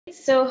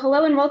So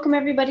hello and welcome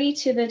everybody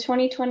to the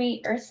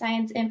 2020 Earth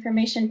Science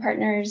Information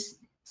Partners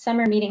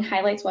Summer Meeting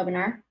Highlights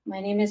webinar. My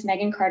name is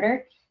Megan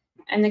Carter.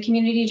 I'm the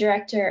Community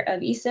Director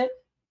of ESIP.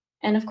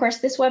 And of course,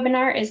 this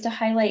webinar is to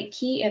highlight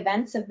key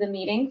events of the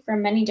meeting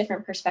from many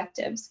different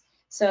perspectives,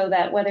 so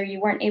that whether you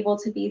weren't able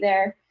to be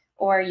there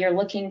or you're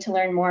looking to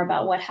learn more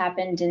about what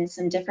happened in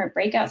some different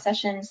breakout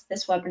sessions,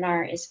 this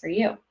webinar is for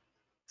you.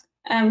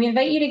 We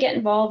invite you to get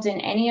involved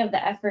in any of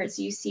the efforts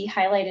you see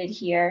highlighted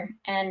here,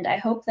 and I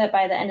hope that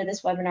by the end of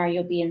this webinar,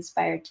 you'll be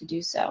inspired to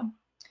do so.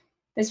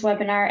 This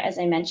webinar, as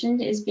I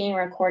mentioned, is being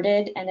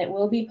recorded and it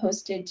will be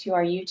posted to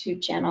our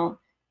YouTube channel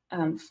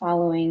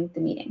following the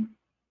meeting.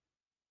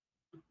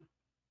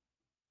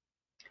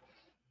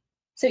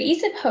 So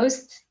ESIP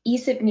hosts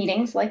ESIP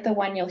meetings like the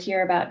one you'll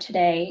hear about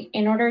today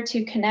in order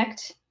to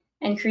connect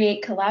and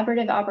create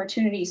collaborative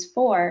opportunities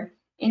for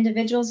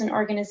individuals and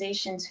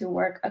organizations who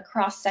work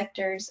across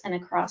sectors and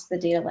across the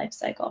data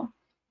lifecycle.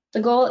 The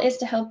goal is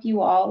to help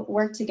you all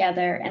work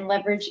together and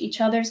leverage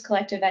each other's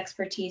collective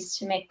expertise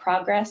to make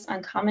progress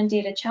on common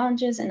data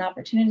challenges and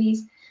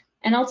opportunities,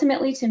 and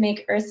ultimately to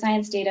make earth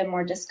science data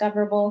more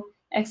discoverable,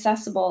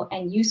 accessible,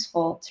 and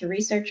useful to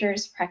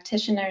researchers,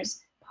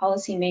 practitioners,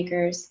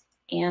 policymakers,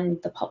 and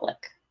the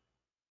public.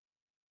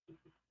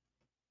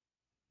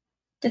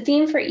 The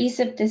theme for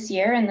ESIP this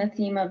year and the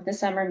theme of the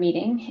summer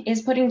meeting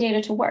is putting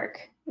data to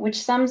work,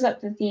 which sums up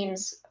the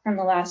themes from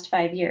the last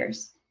 5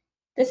 years.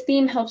 This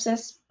theme helps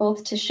us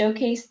both to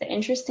showcase the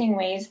interesting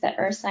ways that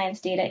earth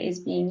science data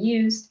is being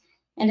used,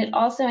 and it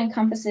also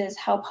encompasses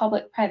how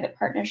public-private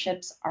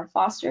partnerships are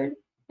fostered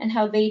and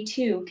how they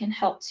too can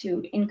help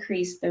to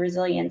increase the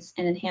resilience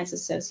and enhance the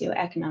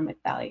socioeconomic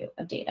value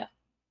of data.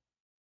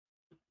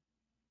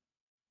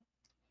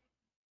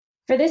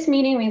 For this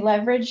meeting, we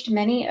leveraged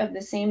many of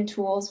the same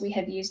tools we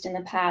have used in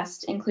the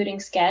past, including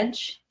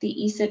Sketch, the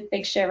ESIP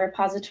Figshare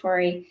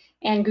repository,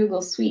 and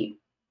Google Suite.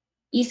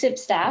 ESIP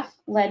staff,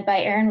 led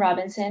by Erin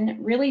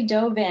Robinson, really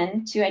dove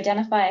in to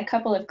identify a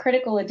couple of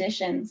critical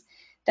additions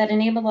that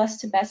enable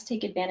us to best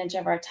take advantage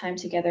of our time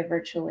together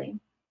virtually.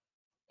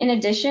 In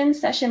addition,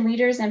 session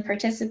leaders and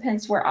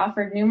participants were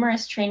offered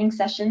numerous training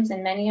sessions,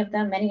 and many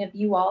of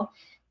you all,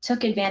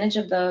 took advantage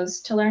of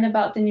those to learn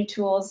about the new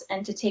tools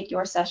and to take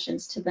your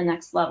sessions to the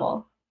next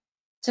level.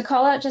 To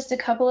call out just a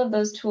couple of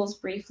those tools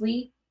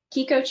briefly,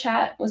 Kiko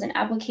Chat was an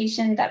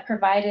application that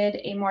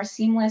provided a more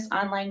seamless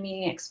online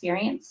meeting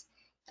experience,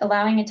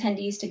 allowing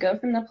attendees to go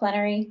from the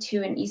plenary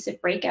to an ESIP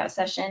breakout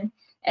session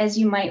as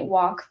you might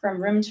walk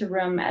from room to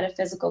room at a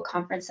physical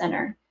conference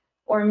center,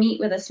 or meet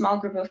with a small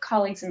group of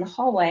colleagues in the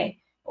hallway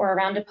or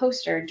around a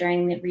poster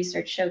during the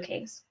research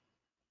showcase.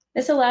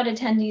 This allowed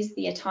attendees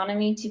the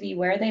autonomy to be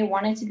where they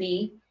wanted to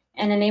be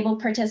and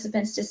enabled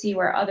participants to see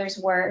where others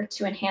were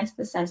to enhance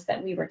the sense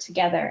that we were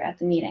together at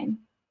the meeting.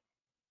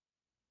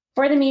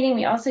 For the meeting,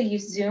 we also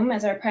used Zoom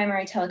as our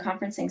primary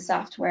teleconferencing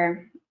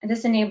software.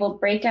 This enabled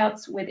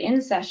breakouts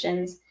within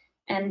sessions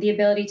and the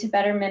ability to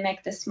better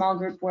mimic the small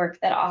group work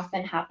that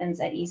often happens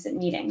at ESIP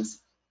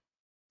meetings.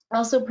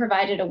 Also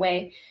provided a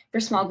way for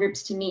small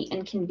groups to meet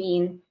and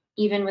convene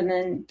even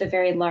within the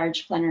very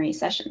large plenary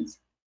sessions.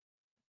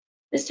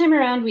 This time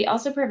around, we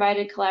also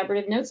provided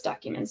collaborative notes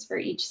documents for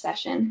each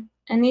session,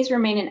 and these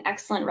remain an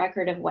excellent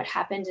record of what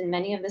happened in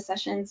many of the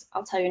sessions.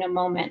 I'll tell you in a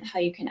moment how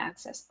you can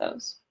access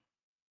those.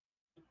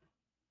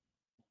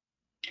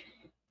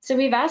 So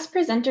we've asked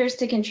presenters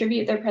to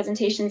contribute their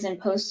presentations and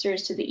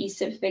posters to the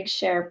ESIP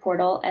Figshare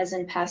portal as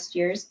in past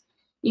years.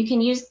 You can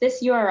use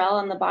this URL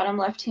on the bottom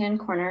left-hand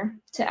corner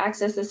to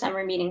access the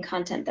summer meeting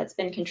content that's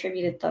been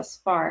contributed thus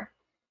far.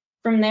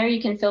 From there,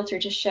 you can filter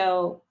to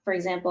show, for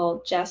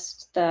example,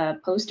 just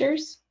the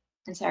posters.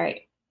 I'm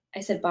sorry,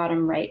 I said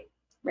bottom right?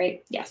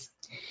 Yes.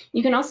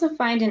 You can also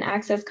find and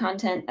access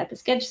content at the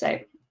Sketch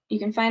site. You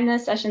can find the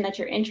session that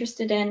you're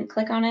interested in,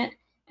 click on it,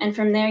 and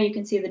from there you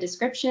can see the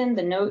description,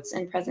 the notes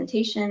and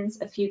presentations,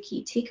 a few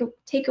key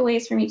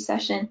takeaways from each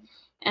session,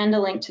 and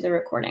a link to the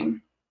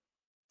recording.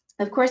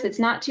 Of course, it's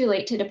not too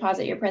late to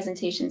deposit your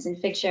presentations in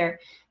Figshare,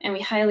 and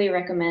we highly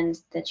recommend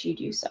that you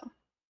do so.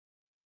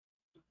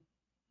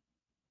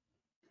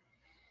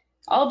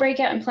 All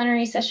breakout and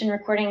plenary session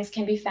recordings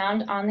can be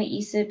found on the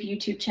ESIP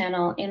YouTube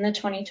channel in the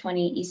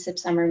 2020 ESIP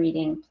Summer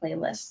Meeting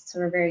playlist. So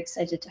we're very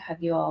excited to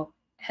have you all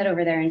head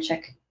over there and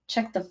check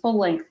the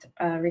full-length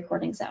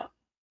recordings out.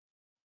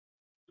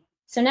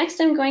 So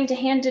next, I'm going to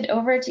hand it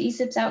over to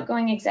ESIP's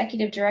outgoing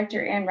Executive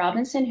Director, Erin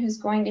Robinson, who's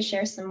going to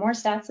share some more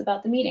stats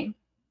about the meeting.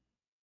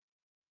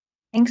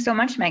 Thanks so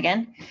much,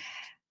 Megan.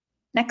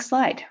 Next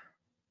slide.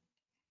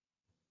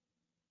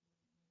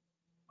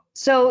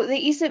 So the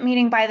ESIP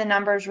meeting by the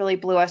numbers really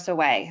blew us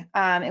away.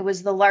 It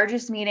was the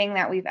largest meeting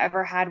that we've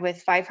ever had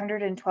with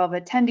 512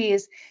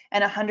 attendees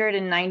and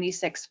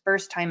 196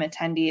 first-time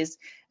attendees,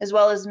 as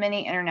well as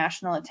many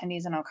international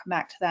attendees, and I'll come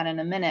back to that in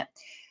a minute.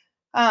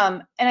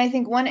 And I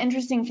think one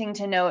interesting thing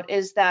to note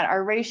is that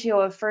our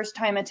ratio of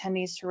first-time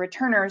attendees to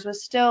returners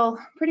was still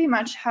pretty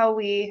much how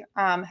we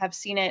have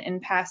seen it in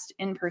past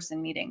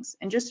in-person meetings.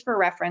 And just for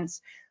reference,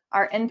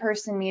 our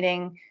in-person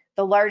meeting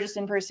the largest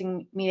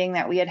in-person meeting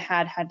that we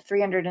had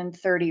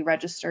 330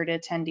 registered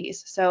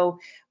attendees. So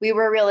we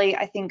were really,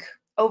 I think,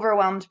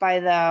 overwhelmed by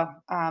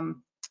the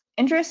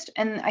interest.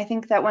 And I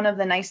think that one of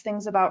the nice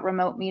things about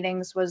remote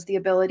meetings was the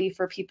ability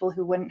for people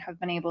who wouldn't have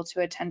been able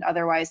to attend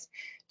otherwise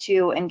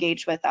to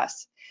engage with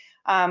us.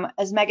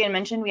 As Megan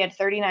mentioned, we had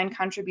 39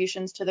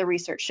 contributions to the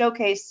research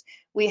showcase.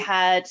 We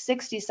had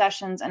 60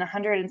 sessions and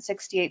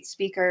 168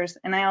 speakers.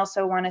 And I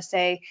also want to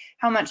say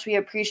how much we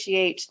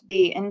appreciate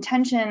the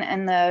intention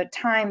and the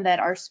time that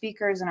our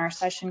speakers and our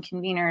session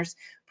conveners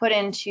put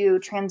into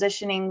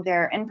transitioning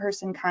their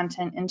in-person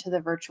content into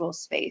the virtual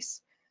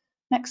space.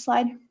 Next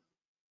slide.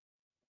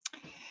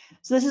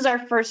 So this is our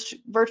first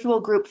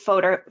virtual group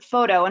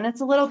photo, and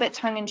it's a little bit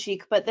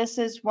tongue-in-cheek, but this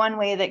is one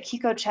way that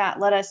KikoChat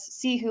let us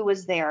see who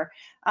was there.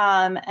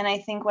 And I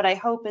think what I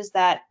hope is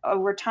that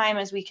over time,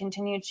 as we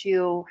continue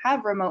to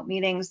have remote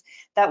meetings,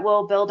 that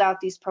we'll build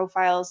out these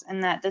profiles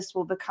and that this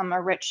will become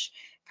a rich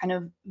kind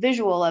of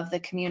visual of the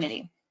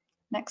community.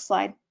 Next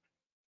slide.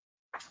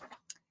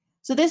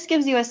 So this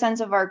gives you a sense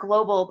of our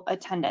global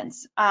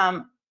attendance.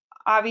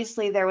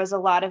 Obviously, there was a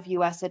lot of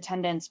US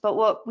attendance, but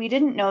what we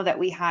didn't know that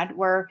we had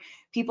were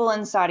people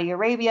in Saudi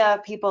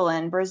Arabia, people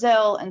in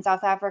Brazil and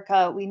South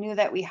Africa. We knew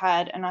that we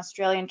had an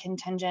Australian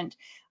contingent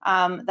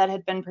that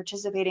had been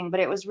participating, but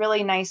it was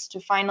really nice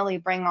to finally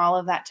bring all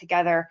of that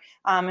together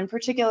and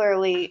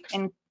particularly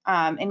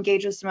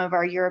engage with some of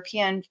our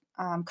European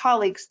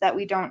colleagues that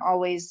we don't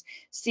always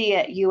see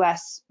at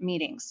US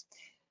meetings.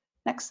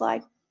 Next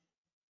slide.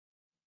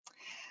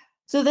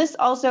 So this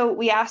also,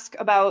 we ask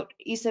about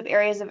ESIP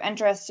areas of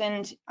interest,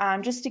 and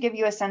just to give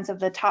you a sense of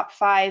the top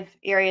 5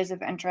 areas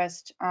of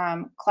interest,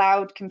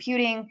 cloud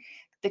computing,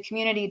 the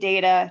community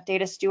data,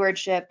 data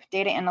stewardship,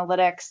 data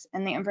analytics,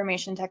 and the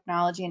information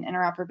technology and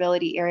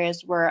interoperability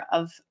areas were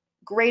of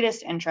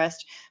greatest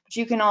interest, but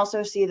you can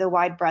also see the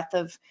wide breadth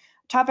of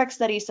topics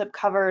that ESIP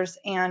covers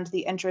and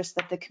the interest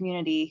that the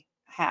community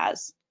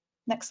has.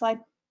 Next slide.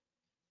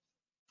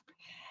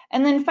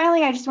 And then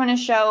finally, I just want to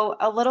show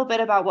a little bit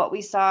about what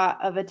we saw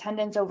of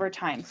attendance over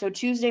time. So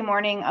Tuesday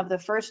morning of the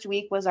first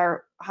week was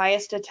our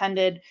highest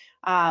attended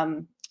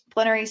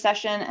plenary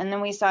session, and then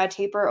we saw a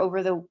taper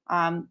over the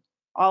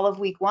all of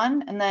week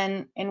 1, and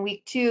then in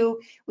week 2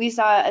 we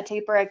saw a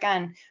taper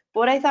again.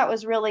 But what I thought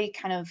was really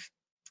kind of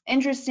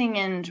interesting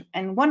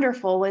and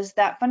wonderful was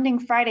that Funding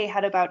Friday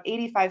had about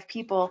 85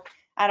 people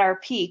at our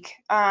peak,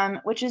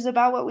 which is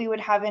about what we would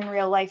have in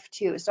real life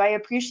too. So I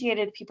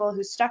appreciated people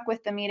who stuck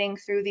with the meeting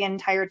through the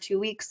entire 2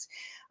 weeks.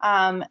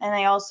 And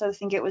I also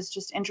think it was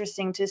just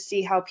interesting to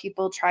see how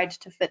people tried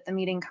to fit the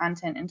meeting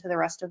content into the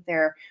rest of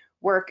their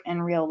work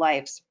and real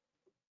lives.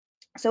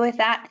 So with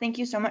that, thank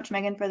you so much,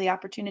 Megan, for the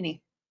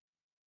opportunity.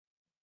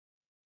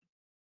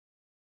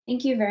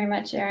 Thank you very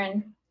much,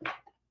 Erin.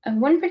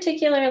 One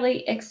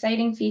particularly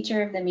exciting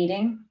feature of the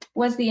meeting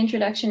was the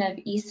introduction of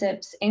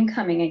ESIP's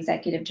incoming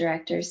executive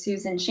director,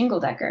 Susan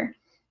Shingledecker.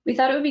 We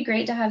thought it would be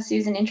great to have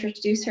Susan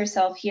introduce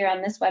herself here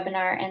on this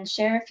webinar and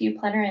share a few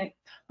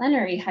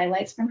plenary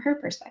highlights from her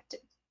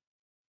perspective.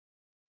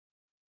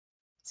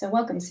 So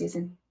welcome,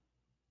 Susan.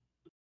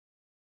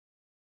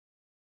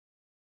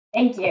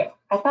 Thank you.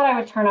 I thought I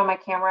would turn on my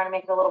camera and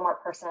make it a little more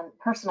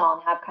personal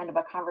and have kind of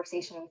a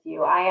conversation with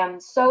you. I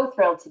am so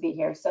thrilled to be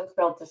here, so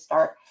thrilled to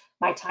start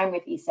my time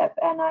with ESIP,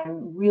 and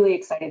I'm really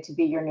excited to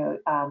be your new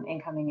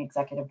incoming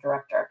executive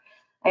director.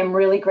 I'm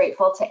really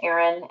grateful to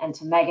Erin and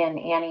to Megan,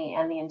 Annie,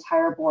 and the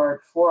entire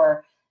board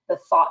for the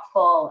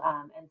thoughtful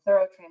and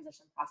thorough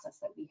transition process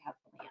that we have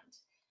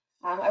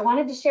planned. I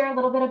wanted to share a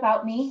little bit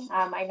about me.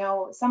 I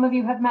know some of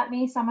you have met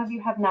me, some of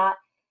you have not.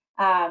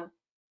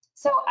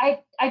 So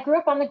I grew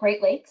up on the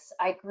Great Lakes.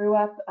 I grew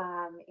up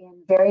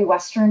in very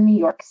western New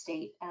York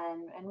State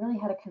and really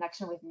had a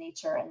connection with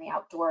nature and the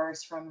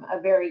outdoors from a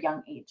very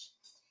young age.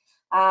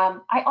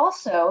 I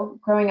also,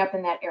 growing up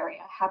in that area,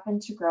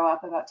 happened to grow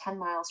up about 10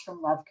 miles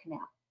from Love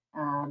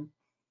Canal.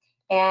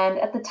 And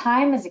at the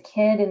time, as a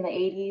kid in the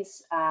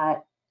 80s,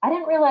 I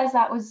didn't realize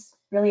that was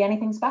really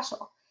anything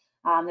special.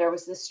 There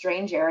was this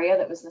strange area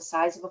that was the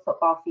size of a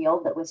football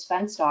field that was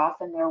fenced off,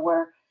 and there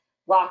were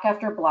block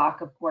after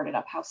block of boarded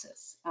up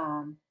houses.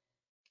 And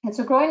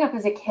so growing up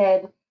as a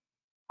kid,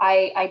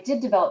 I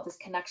did develop this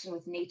connection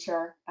with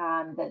nature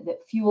that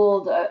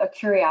fueled a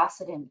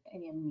curiosity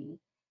in me.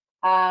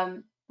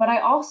 But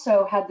I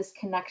also had this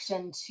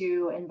connection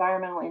to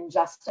environmental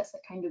injustice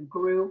that kind of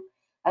grew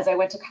as I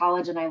went to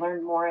college and I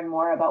learned more and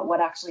more about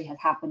what actually had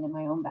happened in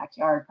my own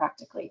backyard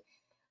practically.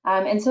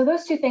 And so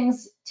those two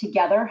things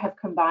together have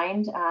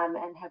combined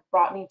and have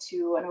brought me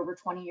to an over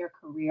 20-year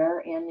career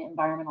in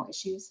environmental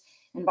issues,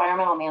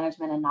 environmental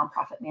management and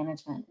nonprofit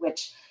management,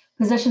 which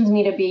positions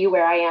me to be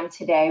where I am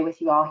today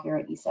with you all here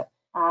at ESIP.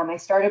 I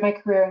started my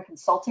career in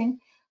consulting.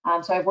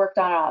 So I've worked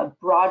on a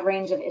broad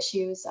range of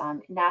issues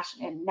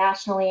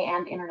nationally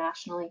and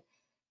internationally.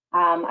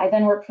 I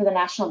then worked for the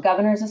National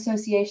Governors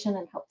Association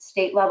and helped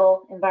state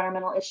level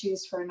environmental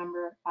issues for a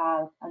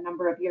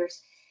number of years.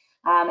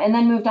 And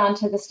then moved on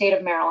to the state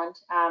of Maryland,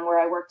 where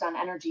I worked on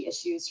energy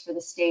issues for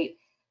the state,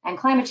 and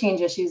climate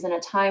change issues in a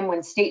time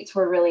when states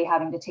were really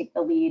having to take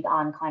the lead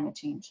on climate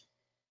change.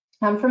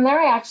 From there,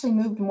 I actually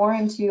moved more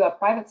into a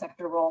private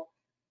sector role,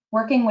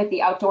 working with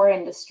the outdoor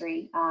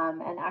industry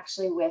and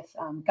actually with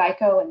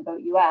Geico and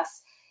Boat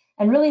US,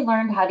 and really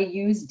learned how to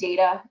use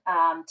data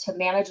to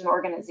manage an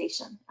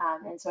organization.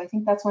 And so I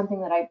think that's one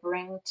thing that I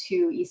bring to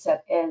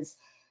ESIP is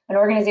an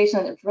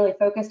organization that's really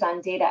focused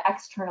on data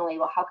externally.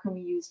 Well, how can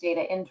we use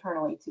data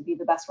internally to be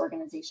the best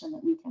organization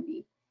that we can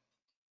be?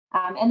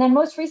 And then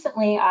most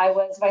recently, I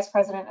was vice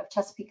president of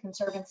Chesapeake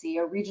Conservancy,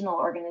 a regional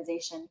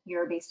organization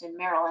here based in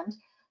Maryland,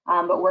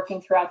 but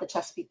working throughout the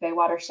Chesapeake Bay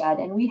watershed.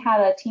 And we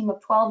had a team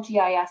of 12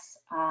 GIS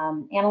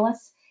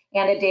analysts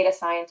and a data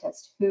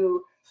scientist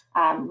who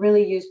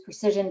really used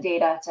precision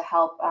data to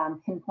help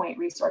pinpoint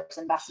resource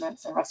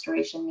investments and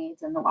restoration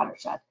needs in the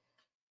watershed.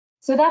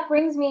 So that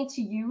brings me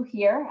to you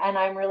here, and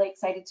I'm really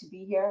excited to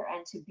be here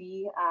and to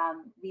be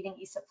leading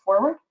ESIP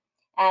forward.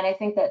 And I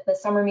think that the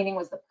summer meeting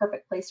was the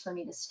perfect place for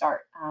me to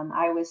start.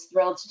 I was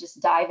thrilled to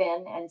just dive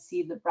in and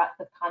see the breadth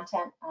of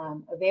content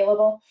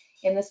available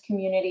in this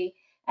community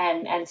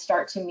and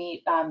start to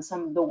meet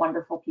some of the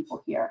wonderful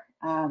people here.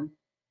 I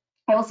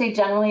will say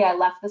generally I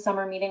left the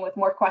summer meeting with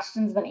more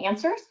questions than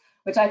answers,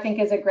 which I think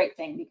is a great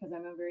thing because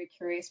I'm a very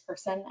curious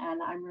person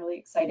and I'm really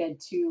excited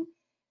to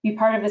be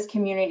part of this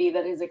community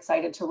that is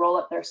excited to roll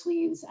up their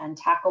sleeves and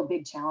tackle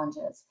big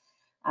challenges.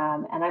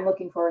 And I'm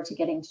looking forward to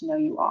getting to know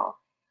you all.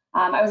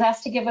 I was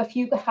asked to give a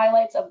few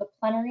highlights of the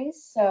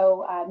plenaries.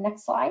 So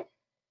next slide.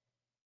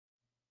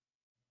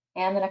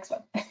 And the next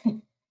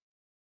one.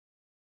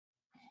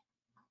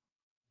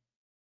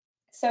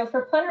 So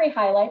for plenary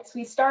highlights,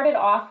 we started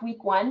off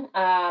week one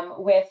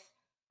with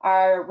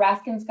our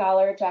Raskin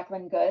Scholar,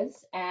 Jacqueline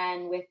Guz,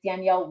 and with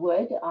Danielle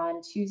Wood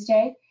on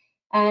Tuesday.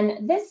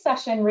 And this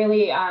session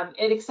really,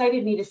 it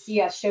excited me to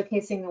see us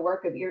showcasing the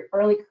work of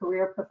early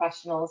career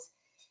professionals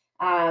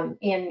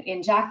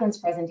in Jacqueline's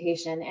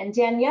presentation. And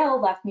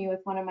Danielle left me with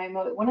one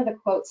of the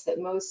quotes that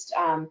most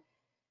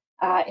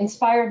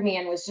inspired me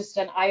and was just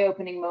an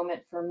eye-opening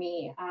moment for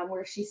me,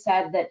 where she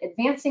said that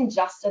advancing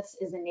justice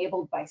is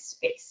enabled by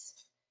space.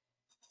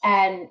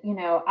 And you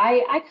know,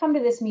 I come to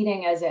this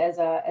meeting as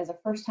a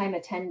first-time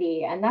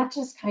attendee, and that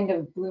just kind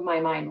of blew my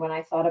mind when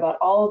I thought about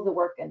all of the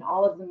work and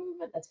all of the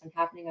movement that's been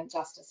happening on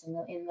justice in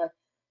the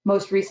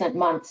most recent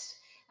months,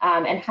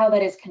 and how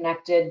that is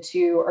connected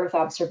to Earth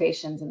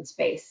observations in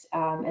space.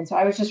 And so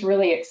I was just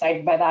really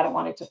excited by that. I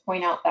wanted to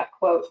point out that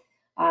quote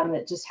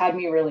that just had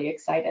me really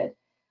excited.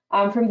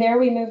 From there,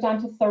 we moved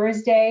on to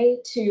Thursday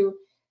to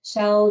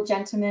Shell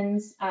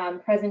Gentleman's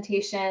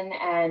presentation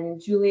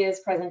and Julia's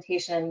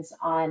presentations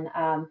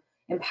on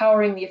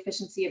empowering the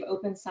efficiency of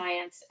open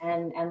science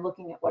and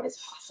looking at what is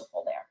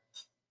possible there.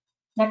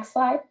 Next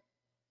slide.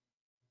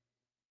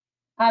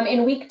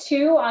 In week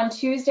two, on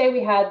Tuesday,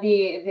 we had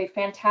the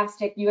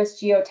fantastic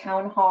USGEO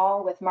Town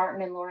Hall with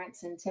Martin and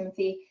Lawrence and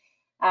Timothy.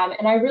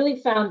 And I really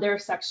found their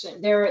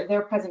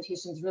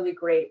presentations really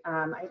great.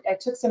 I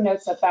took some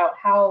notes about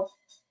how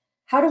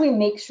do we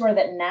make sure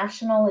that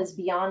national is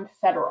beyond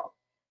federal?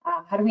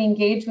 How do we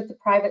engage with the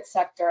private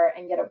sector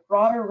and get a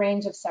broader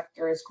range of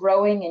sectors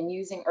growing and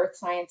using earth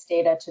science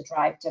data to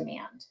drive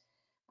demand?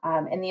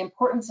 And the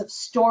importance of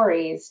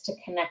stories to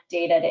connect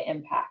data to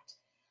impact.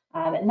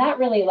 And that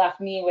really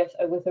left me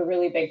with a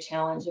really big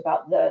challenge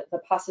about the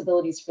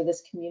possibilities for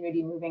this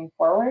community moving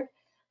forward.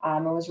 I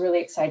was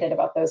really excited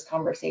about those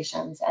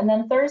conversations. And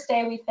then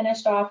Thursday, we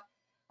finished off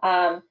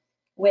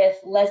with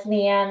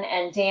Leslie Ann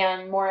and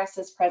Dan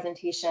Morris's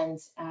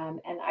presentations.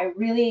 And I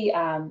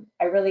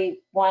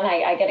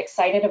get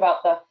excited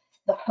about the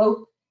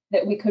hope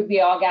that we could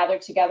be all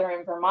gathered together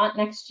in Vermont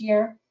next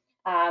year.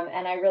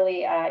 And I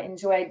really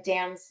enjoyed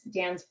Dan's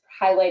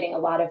highlighting a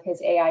lot of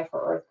his AI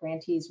for Earth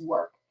grantees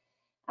work.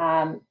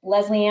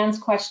 Leslie Ann's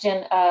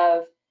question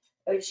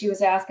she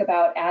was asked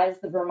about, as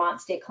the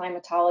Vermont state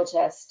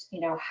climatologist,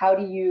 you know, how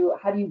do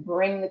you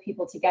bring the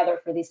people together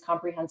for these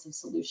comprehensive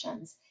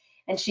solutions?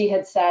 And she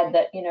had said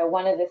that, you know,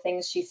 one of the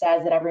things she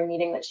says at every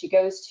meeting that she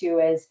goes to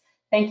is,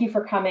 thank you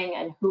for coming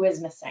and who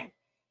is missing?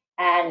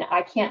 And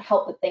I can't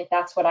help but think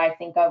that's what I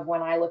think of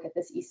when I look at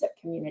this ESIP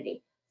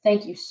community.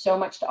 Thank you so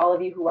much to all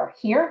of you who are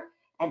here,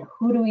 and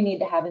who do we need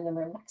to have in the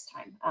room next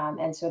time?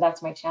 And so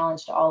that's my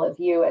challenge to all of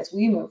you as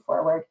we move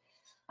forward.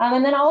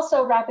 And then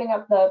also wrapping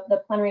up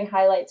the plenary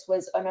highlights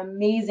was an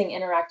amazing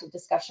interactive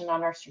discussion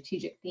on our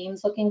strategic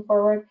themes looking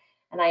forward.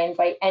 And I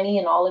invite any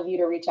and all of you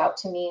to reach out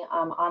to me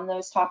on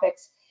those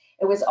topics.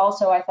 It was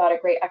also, I thought, a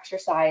great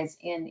exercise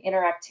in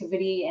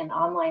interactivity and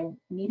online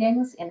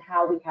meetings, and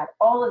how we had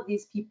all of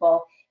these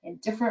people in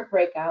different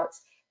breakouts,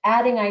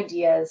 adding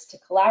ideas to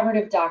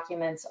collaborative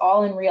documents,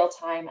 all in real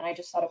time. And I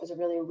just thought it was a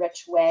really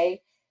rich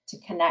way to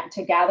connect,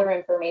 to gather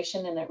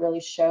information, and it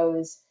really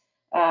shows,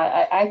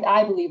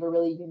 I believe, a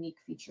really unique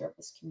feature of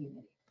this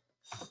community.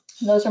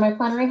 And those are my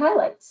plenary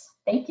highlights.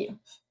 Thank you.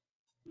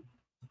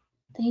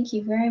 Thank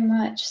you very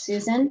much,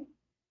 Susan.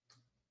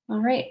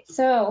 All right,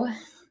 so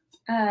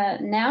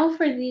now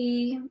for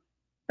the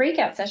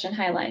breakout session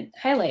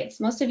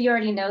highlights. Most of you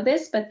already know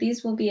this, but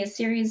these will be a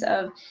series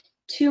of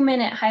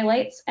 2-minute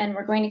highlights, and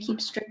we're going to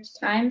keep strict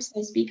time.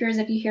 So speakers,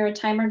 if you hear a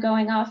timer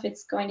going off,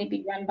 it's going to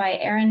be run by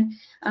Erin.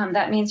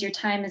 That means your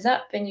time is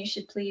up and you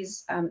should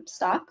please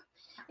stop.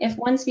 If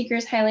one speaker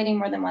is highlighting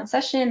more than one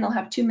session, they'll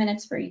have 2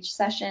 minutes for each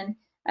session.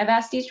 I've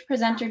asked each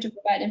presenter to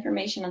provide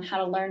information on how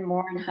to learn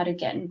more and how to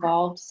get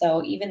involved.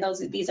 So even though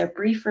these are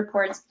brief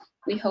reports,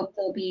 we hope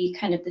they'll be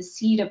kind of the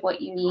seed of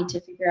what you need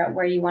to figure out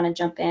where you want to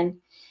jump in.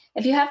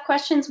 If you have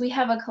questions, we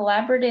have a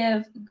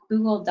collaborative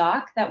Google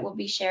Doc that will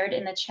be shared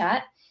in the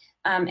chat.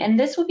 And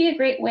this will be a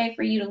great way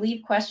for you to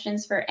leave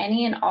questions for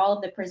any and all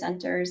of the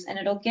presenters, and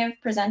it'll give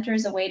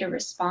presenters a way to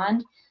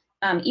respond.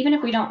 Even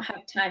if we don't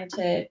have time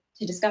to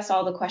discuss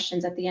all the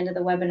questions at the end of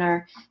the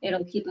webinar,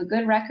 it'll keep a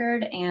good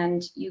record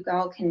and you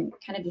all can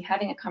kind of be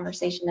having a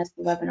conversation as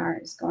the webinar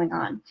is going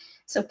on.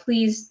 So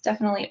please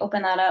definitely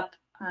open that up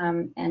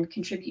and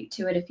contribute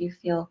to it if you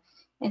feel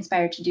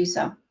inspired to do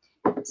so.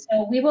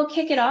 So we will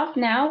kick it off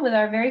now with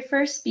our very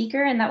first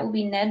speaker, and that will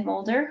be Ned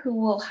Mulder, who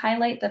will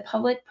highlight the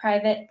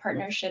public-private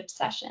partnership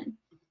session.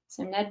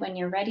 So Ned, when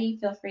you're ready,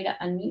 feel free to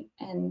unmute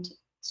and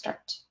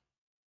start.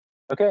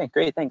 Okay,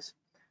 great, thanks.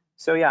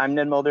 So yeah, I'm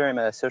Ned Mulder. I'm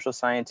a social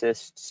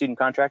scientist student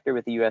contractor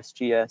with the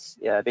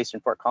USGS based in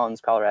Fort Collins,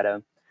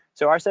 Colorado.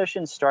 So our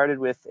session started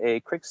with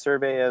a quick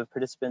survey of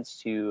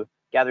participants to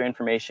gather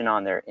information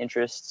on their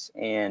interests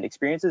and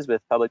experiences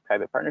with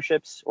public-private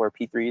partnerships, or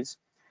P3s.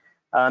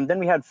 Then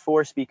we had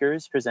 4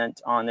 speakers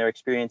present on their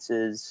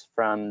experiences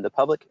from the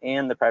public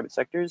and the private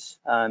sectors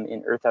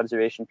in Earth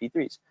observation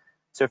P3s.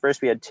 So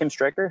first we had Tim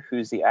Stryker,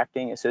 who's the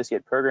Acting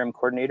Associate Program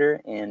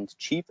Coordinator and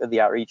Chief of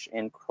the Outreach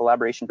and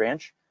Collaboration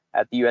Branch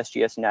at the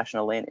USGS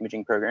National Land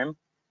Imaging Program.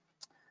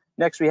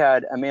 Next we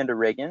had Amanda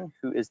Reagan,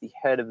 who is the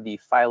head of the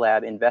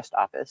PhyLab Invest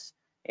Office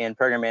and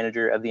Program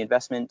Manager of the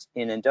Investment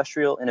in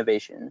Industrial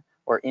Innovation,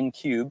 or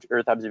InCubed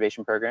Earth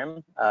Observation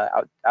Program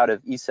out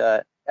of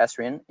ESIP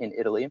in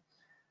Italy.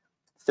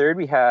 Third,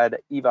 we had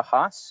Eva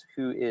Haas,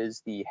 who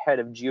is the head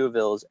of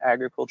GeoVille's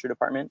Agriculture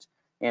Department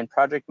and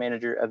project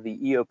manager of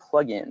the EO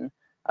plugin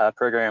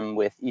program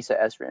with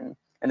ESA ESRIN.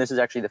 And this is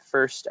actually the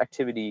first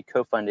activity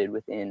co-funded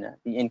within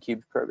the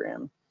InCubed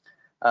program.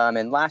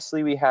 And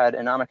lastly, we had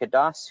Anamika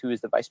Das, who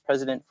is the vice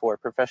president for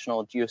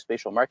professional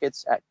geospatial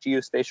markets at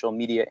Geospatial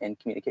Media and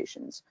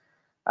Communications.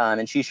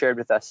 And she shared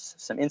with us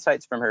some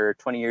insights from her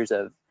 20 years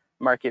of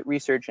market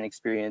research and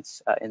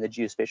experience in the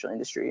geospatial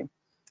industry.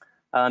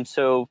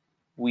 So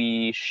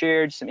we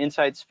shared some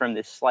insights from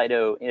this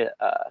Slido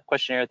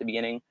questionnaire at the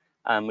beginning,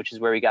 which is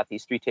where we got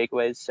these 3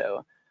 takeaways.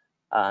 So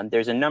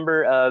there's a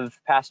number of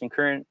past and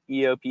current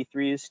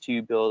EOP3s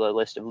to build a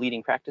list of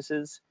leading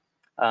practices.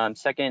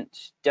 Second,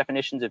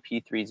 definitions of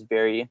P3s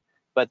vary,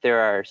 but there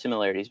are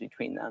similarities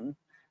between them.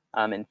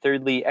 And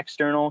thirdly,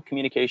 external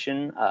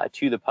communication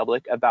to the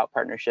public about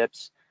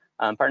partnerships,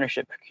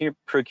 partnership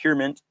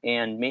procurement,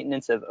 and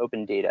maintenance of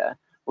open data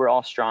were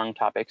all strong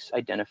topics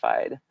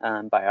identified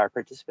by our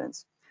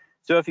participants.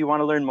 So if you want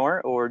to learn more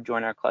or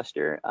join our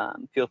cluster,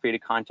 feel free to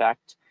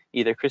contact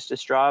either Krista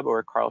Straub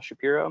or Carl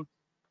Shapiro,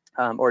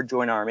 or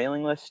join our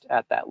mailing list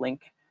at that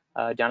link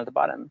down at the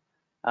bottom.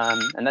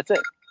 And that's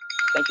it.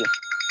 Thank you.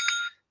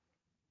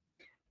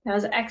 That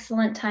was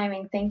excellent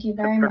timing. Thank you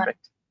very much.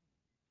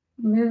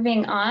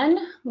 Moving on,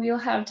 we will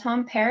have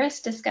Tom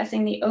Paris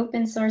discussing the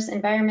open source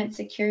environment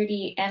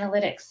security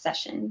analytics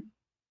session.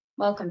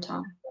 Welcome,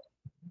 Tom.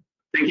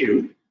 Thank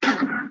you.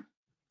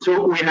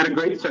 So we had a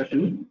great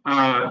session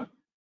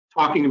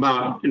talking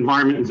about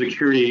environment and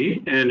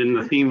security, and in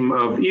the theme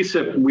of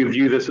ESIP, we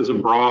view this as a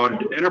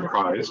broad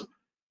enterprise.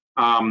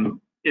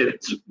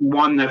 It's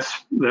one that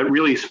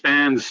really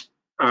spans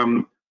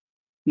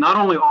not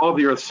only all of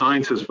the earth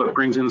sciences, but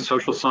brings in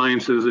social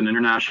sciences and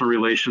international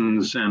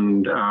relations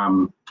and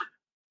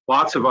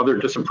lots of other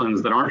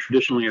disciplines that aren't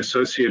traditionally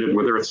associated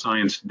with earth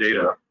science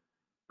data.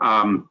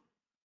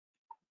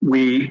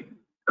 We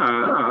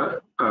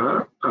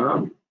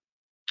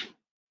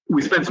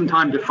spent some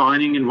time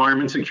defining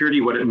environment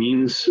security, what it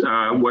means,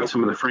 what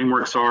some of the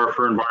frameworks are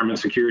for environment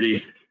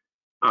security.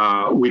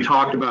 We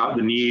talked about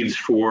the needs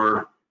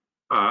for,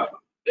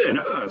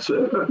 as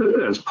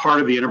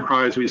part of the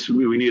enterprise,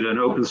 we need an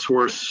open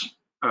source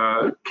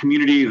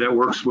community that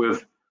works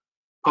with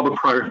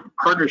public-private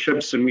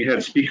partnerships, and we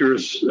had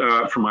speakers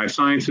from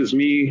iSciences,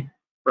 me,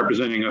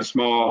 representing a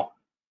small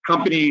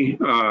company,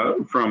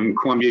 from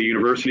Columbia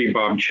University,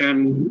 Bob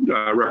Chen,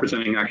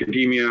 representing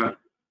academia,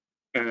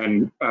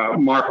 and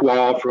Mark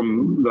Wall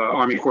from the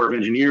Army Corps of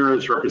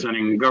Engineers,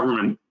 representing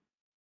government.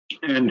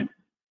 And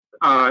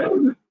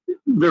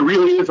there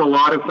really is a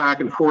lot of back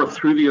and forth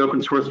through the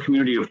open source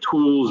community of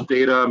tools,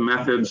 data,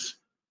 methods,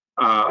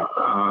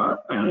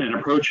 and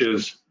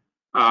approaches.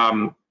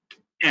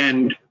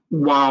 And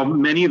while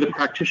many of the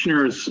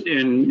practitioners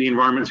in the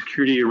environment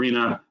security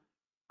arena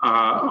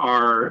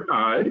are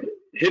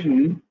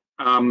hidden,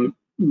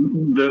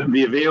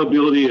 the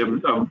availability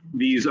of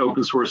these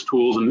open source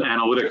tools and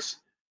analytics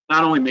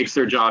not only makes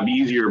their job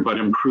easier, but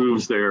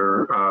improves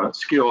their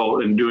skill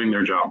in doing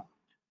their job.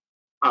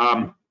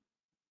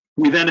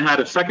 We then had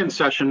a second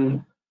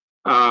session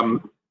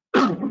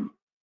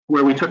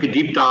where we took a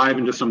deep dive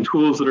into some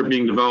tools that are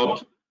being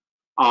developed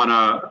on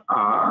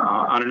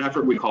an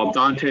effort we call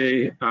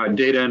Dante,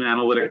 Data and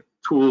Analytic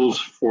Tools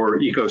for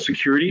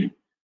Eco-Security.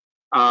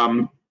 We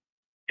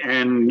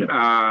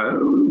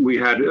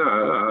had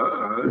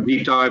a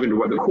deep dive into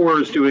what the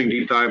core is doing,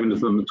 deep dive into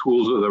some of the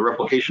tools, the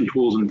replication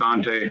tools in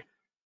Dante,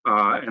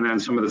 and then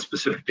some of the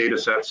specific data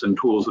sets and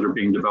tools that are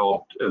being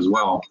developed as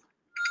well.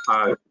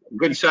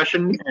 Good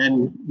session,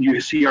 and you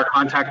see our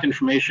contact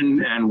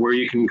information and where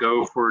you can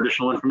go for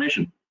additional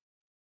information.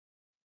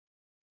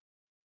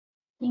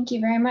 Thank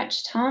you very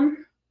much,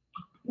 Tom.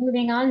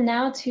 Moving on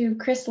now to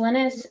Chris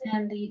Linus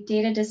and the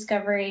data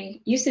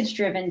discovery,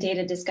 usage-driven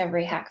data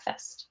discovery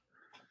Hackfest.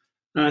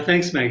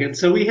 Thanks, Megan.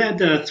 So we had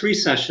 3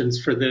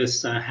 sessions for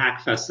this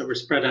Hackfest that were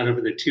spread out over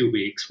the 2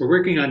 weeks. We're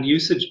working on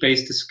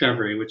usage-based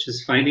discovery, which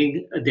is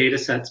finding data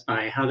sets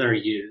by how they're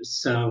used.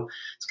 So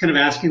it's kind of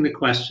asking the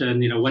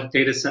question, what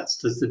data sets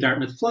does the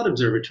Dartmouth Flood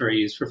Observatory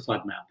use for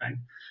flood mapping?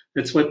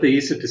 That's what the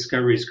ESIP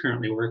Discovery is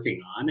currently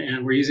working on,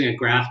 and we're using a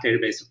graph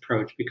database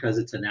approach because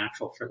it's a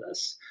natural for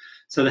this.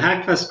 So the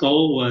Hackfest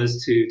goal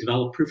was to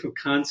develop proof of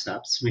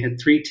concepts. We had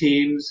 3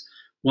 teams,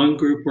 1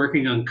 group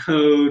working on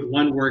code,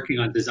 1 working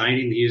on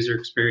designing the user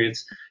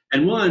experience,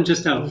 and 1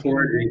 just out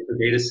forwarding the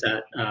data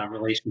set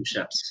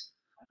relationships.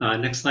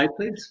 Next slide,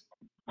 please.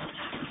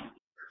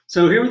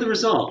 So here were the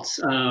results.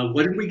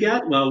 What did we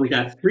get? Well, we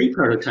got 3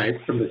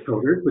 prototypes from the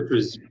coders, which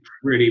was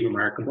pretty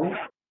remarkable.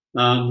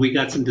 We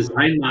got some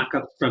design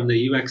mock-ups from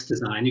the UX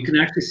design. You can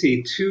actually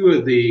see 2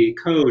 of the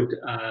code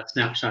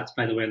snapshots,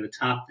 by the way, on the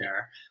top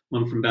there.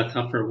 1 from Beth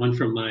Huffer, 1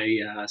 from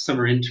my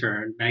summer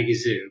intern, Maggie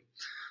Zhu.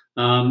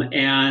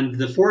 And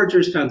the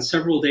foragers found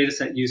several data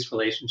set use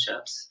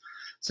relationships.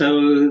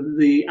 So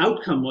the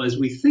outcome was,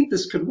 we think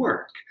this could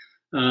work.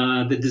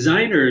 The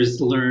designers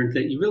learned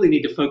that you really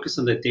need to focus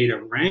on the data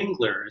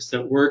wranglers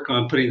that work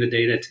on putting the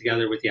data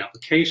together with the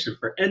application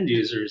for end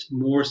users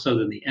more so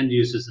than the end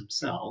users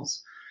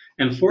themselves.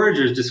 And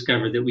foragers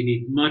discovered that we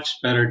need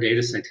much better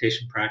data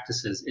citation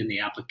practices in the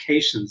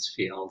applications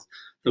field,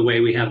 the way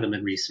we have them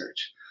in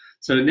research.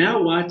 So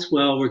now what?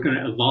 Well, we're going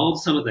to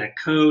evolve some of that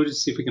code to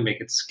see if we can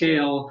make it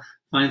scale,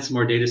 find some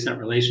more data set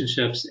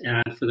relationships,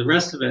 and for the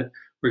rest of it,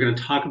 we're going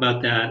to talk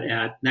about that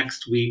at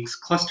next week's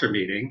cluster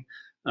meeting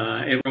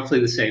at roughly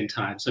the same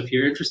time. So if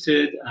you're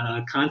interested,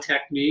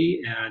 contact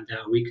me and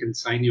we can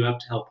sign you up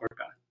to help work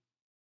on it.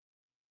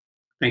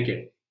 Thank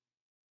you.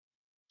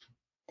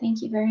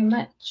 Thank you very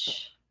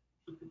much.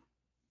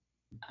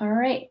 All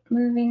right,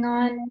 moving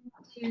on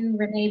to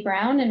Renee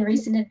Brown and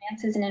recent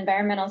advances in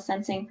environmental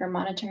sensing for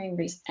monitoring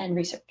and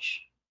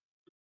research.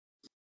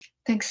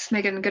 Thanks,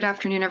 Megan. Good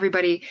afternoon,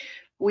 everybody.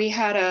 We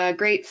had a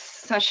great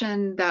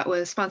session that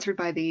was sponsored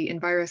by the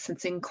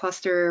EnviroSensing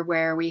Cluster,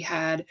 where we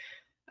had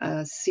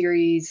a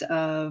series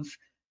of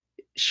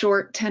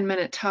short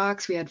 10-minute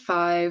talks. We had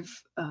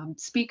 5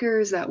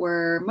 speakers that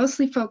were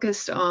mostly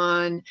focused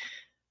on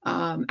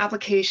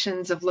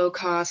applications of low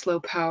cost, low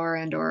power,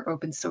 and or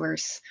open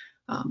source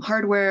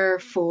hardware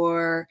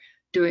for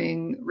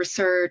doing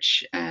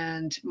research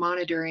and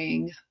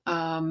monitoring.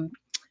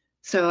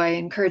 So I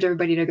encourage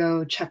everybody to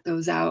go check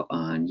those out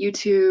on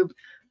YouTube.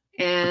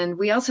 And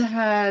we also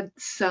had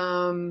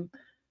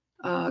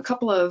a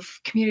couple of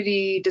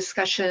community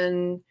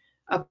discussion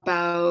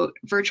about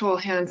virtual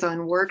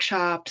hands-on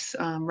workshops.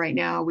 Right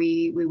now,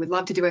 we would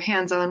love to do a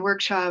hands-on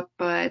workshop,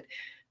 but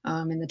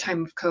in the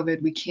time of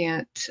COVID, we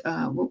can't,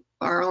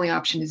 our only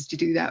option is to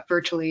do that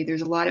virtually.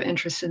 There's a lot of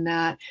interest in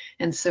that.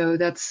 And so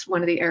that's one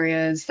of the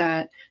areas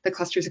that the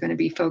clusters are going to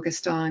be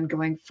focused on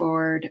going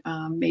forward.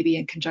 Maybe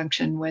in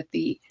conjunction with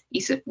the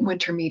ESIP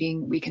winter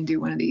meeting, we can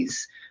do one of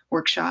these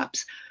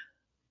workshops.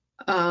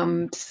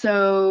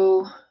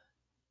 So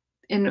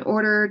in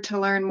order to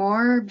learn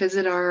more,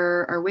 visit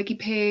our wiki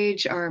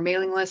page. Our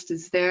mailing list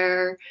is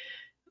there.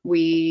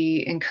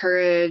 We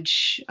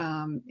encourage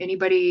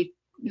anybody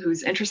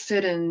who's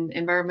interested in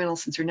environmental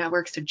sensor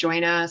networks to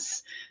join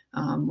us.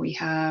 We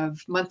have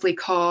monthly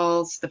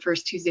calls the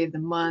first Tuesday of the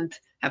month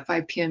at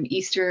 5 p.m.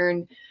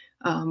 Eastern.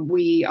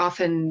 We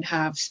often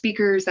have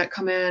speakers that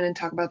come in and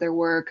talk about their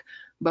work,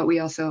 but we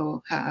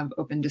also have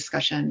open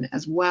discussion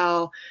as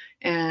well.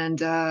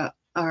 And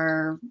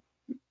our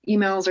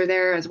emails are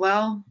there as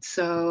well.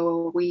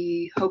 So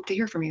we hope to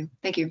hear from you.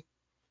 Thank you.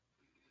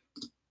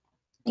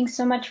 Thanks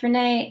so much,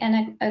 Renee.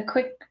 And a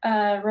quick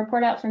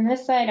report out from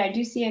this side. I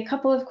do see a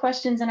couple of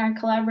questions in our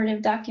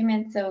collaborative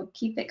document, so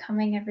keep it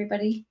coming,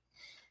 everybody.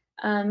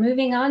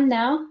 Moving on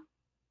now,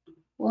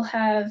 we'll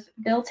have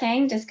Bill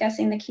Tang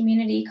discussing the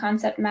community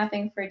concept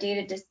mapping for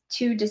data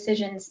to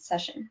decisions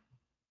session.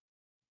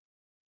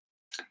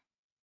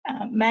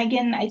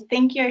 Megan, I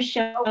think you're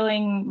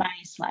showing my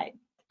slide.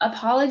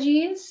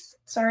 Apologies.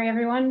 Sorry,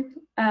 everyone.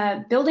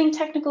 Building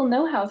technical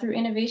know-how through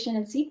innovation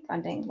and seed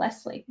funding.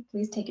 Leslie,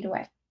 please take it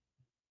away.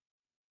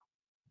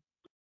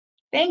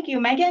 Thank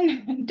you,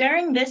 Megan.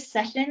 During this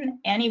session,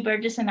 Annie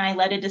Burgess and I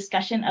led a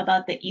discussion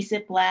about the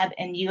ESIP Lab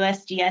and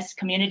USGS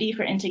Community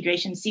for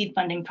Integration seed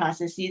funding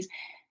processes,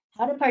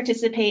 how to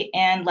participate,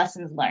 and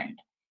lessons learned.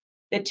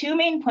 The two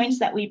main points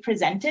that we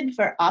presented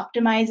for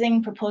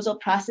optimizing proposal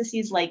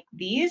processes like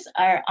these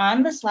are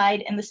on the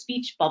slide in the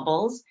speech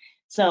bubbles.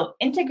 So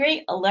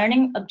integrate a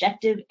learning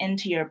objective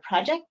into your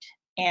project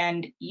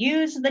and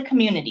use the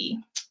community.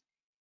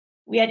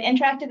 We had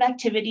interactive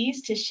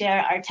activities to share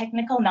our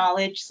technical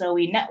knowledge, so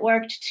we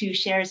networked to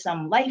share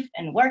some life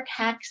and work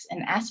hacks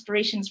and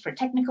aspirations for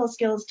technical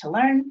skills to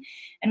learn.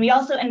 And we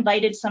also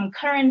invited some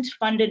current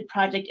funded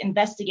project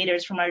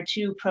investigators from our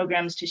two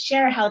programs to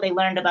share how they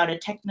learned about a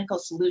technical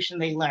solution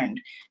they learned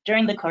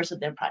during the course of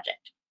their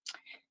project.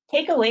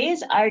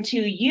 Takeaways are to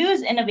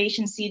use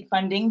innovation seed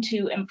funding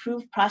to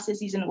improve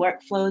processes and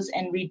workflows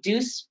and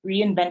reduce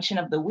reinvention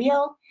of the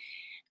wheel.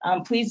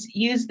 Please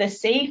use the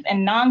safe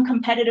and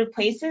non-competitive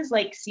places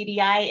like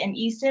CDI and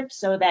ESIP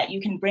so that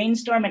you can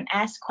brainstorm and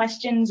ask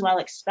questions while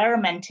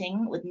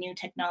experimenting with new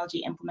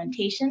technology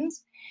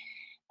implementations.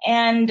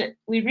 And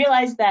we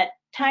realized that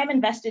time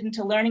invested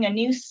into learning a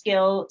new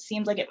skill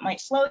seems like it might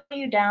slow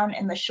you down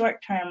in the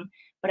short term,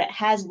 but it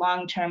has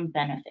long-term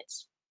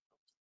benefits.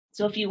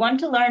 So if you want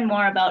to learn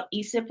more about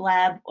ESIP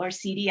Lab or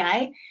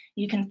CDI,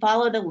 you can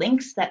follow the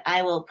links that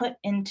I will put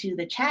into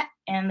the chat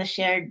and the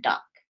shared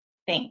doc.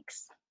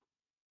 Thanks.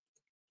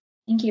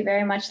 Thank you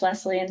very much,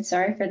 Leslie, and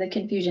sorry for the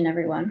confusion,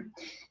 everyone.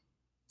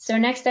 So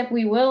next up,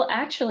 we will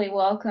actually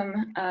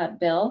welcome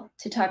Bill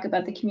to talk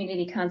about the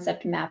community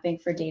concept mapping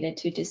for data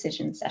to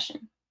decision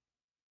session.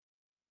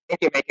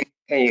 Thank you, Megan.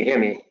 Can you hear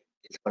me?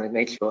 Just want to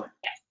make sure.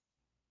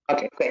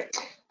 Okay, great.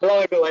 Hello,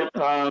 everyone.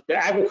 The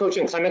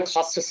agriculture and climate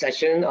cluster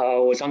session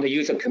was on the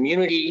use of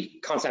community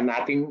concept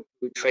mapping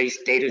to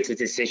trace data to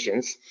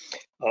decisions,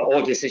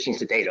 or decisions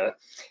to data.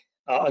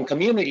 On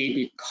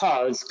community,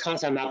 because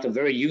concept maps are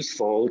very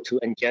useful to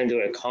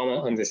engender a common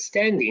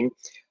understanding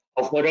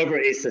of whatever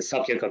is the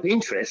subject of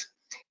interest.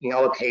 In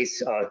our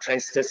case,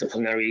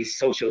 transdisciplinary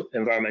social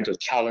environmental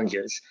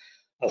challenges.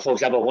 For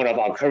example, one of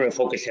our current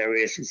focus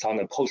areas is on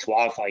the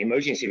post-wildfire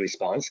emergency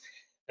response,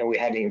 and we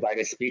had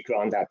invited a speaker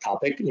on that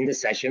topic in the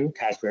session,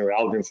 Catherine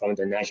Rowden from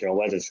the National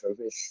Weather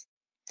Service.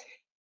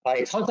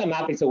 A concept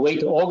map is a way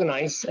to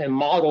organize and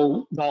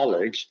model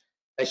knowledge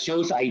that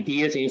shows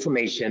ideas and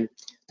information,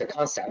 the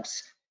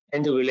concepts,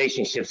 and the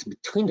relationships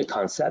between the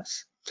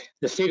concepts.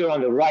 The figure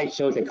on the right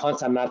shows a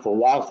concept map for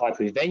wildfire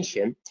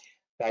prevention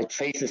that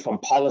traces from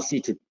policy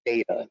to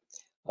data,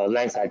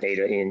 landsat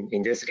data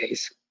in this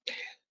case.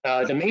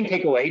 The main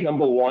takeaway,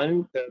 number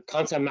one, the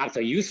concept maps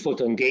are useful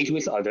to engage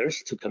with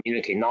others, to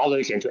communicate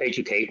knowledge and to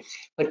educate,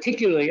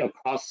 particularly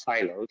across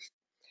silos.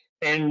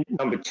 And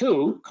number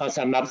two,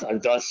 concept maps are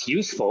thus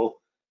useful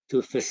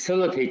to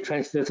facilitate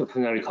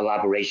transdisciplinary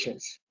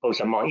collaborations,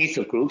 both among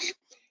ESIP groups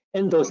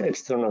and those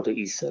external to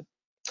ESIP.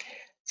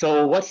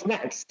 So what's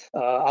next?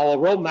 Our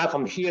roadmap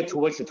from here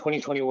towards the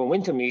 2021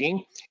 winter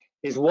meeting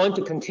is one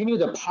to continue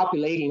the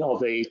populating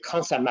of a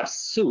concept map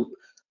soup,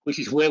 which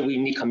is where we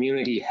need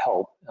community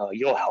help,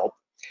 your help.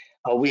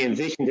 We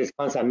envision this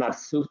concept map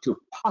soup to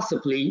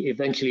possibly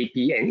eventually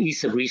be an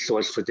ESIP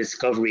resource for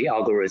discovery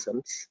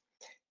algorithms.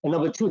 And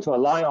number two, to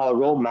align our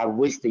roadmap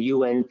with the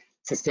UN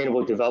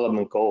Sustainable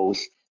Development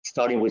Goals,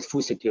 starting with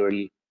food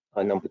security,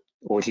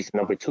 which is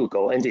number two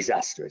goal, and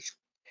disasters.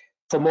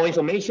 For more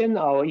information,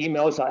 our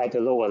emails are at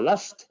the lower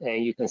left,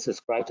 and you can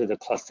subscribe to the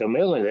cluster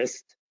mailing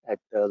list at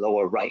the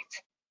lower right.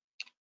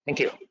 Thank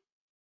you.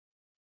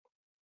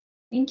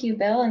 Thank you,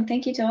 Bill, and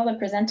thank you to all the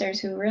presenters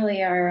who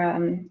really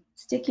are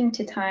sticking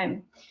to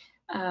time.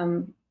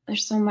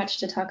 There's so much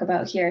to talk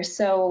about here.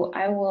 So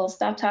I will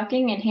stop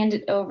talking and hand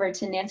it over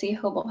to Nancy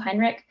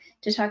Hobel-Heinrich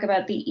to talk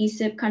about the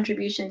ESIP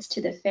contributions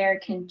to the FAIR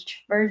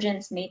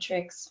Convergence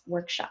Matrix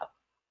workshop.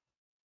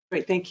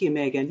 Great, thank you,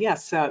 Megan.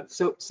 Yes,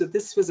 so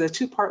this was a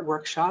two-part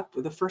workshop.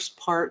 The first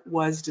part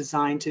was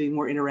designed to be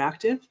more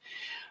interactive,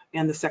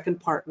 and the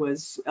second part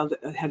was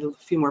had a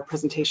few more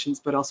presentations,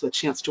 but also a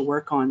chance to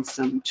work on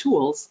some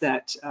tools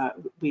that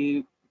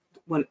we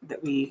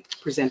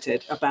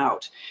presented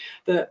about.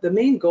 The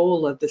main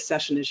goal of this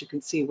session, as you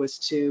can see, was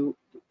to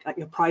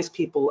apprise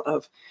people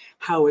of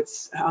how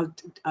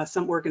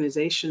some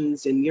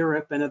organizations in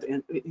Europe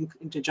and in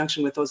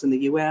conjunction with those in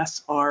the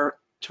US are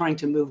trying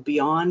to move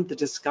beyond the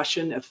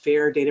discussion of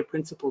FAIR data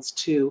principles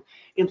to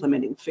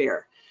implementing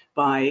FAIR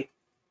by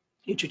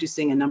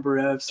introducing a number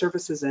of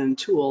services and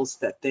tools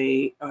that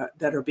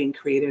are being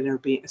created and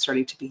are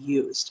starting to be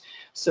used.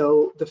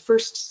 So the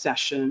first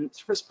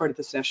part of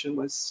the session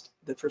was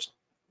the first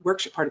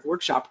part of the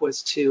workshop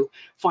was to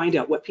find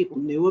out what people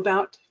knew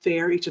about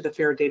FAIR, each of the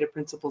FAIR data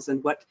principles,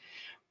 and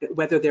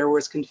whether there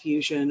was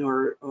confusion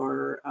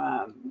or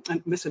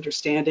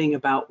misunderstanding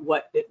about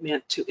what it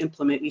meant to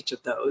implement each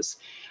of those.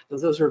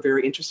 Those were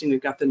very interesting. We've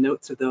got the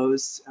notes of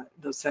those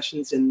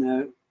sessions in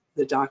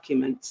the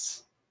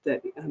documents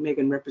that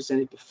Megan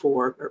presented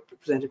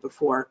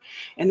before.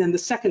 And then the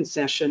second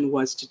session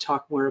was to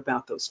talk more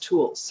about those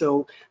tools.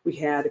 So we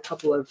had a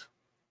couple of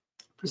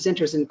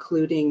presenters,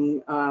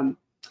 including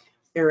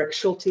Eric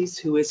Schultes,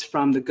 who is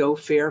from the Go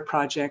Fair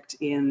project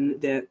in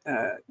the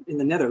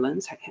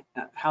Netherlands,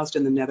 housed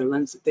in the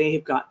Netherlands. They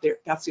have got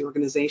that's the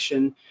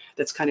organization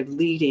that's kind of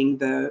leading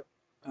the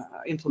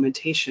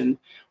implementation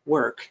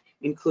work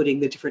including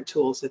the different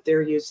tools that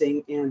they're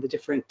using and the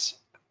different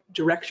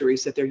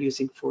directories that they're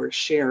using for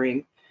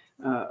sharing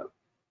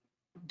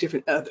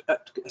different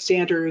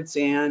standards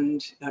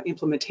and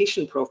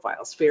implementation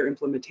profiles, FAIR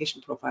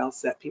implementation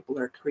profiles that people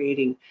are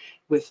creating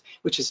with,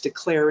 which is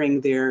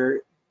declaring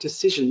their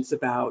decisions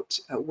about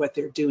what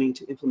they're doing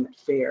to implement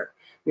FAIR.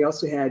 We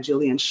also had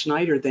Jillian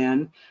Schneider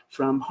then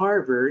from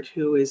Harvard,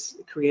 who has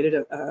created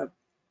a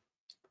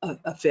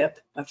FIP,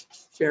 a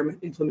FAIR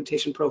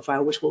implementation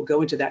profile, which will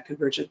go into that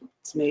convergence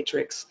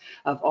matrix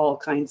of all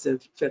kinds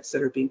of FIPs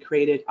that are being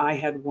created. I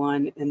had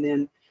one, and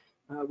then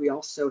we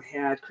also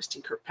had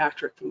Christine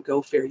Kirkpatrick from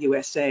GoFair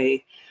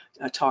USA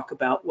talk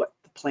about what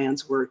the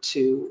plans were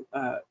to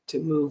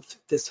move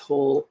this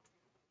whole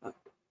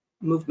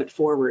movement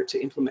forward to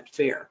implement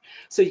FAIR.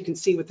 So you can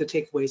see what the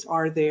takeaways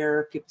are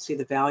there. People see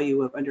the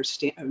value of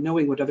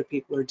knowing what other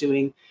people are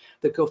doing.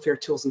 The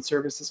GoFair tools and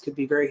services could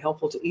be very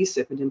helpful to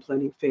ESIP in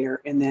implementing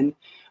FAIR. And then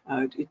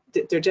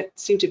there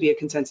seemed to be a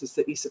consensus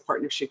that ESIP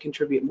partners should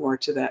contribute more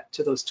to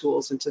those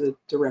tools and to the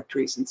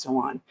directories and so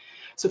on.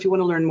 So if you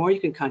want to learn more,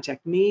 you can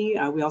contact me.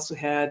 We also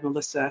had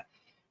Melissa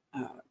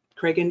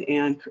Cragen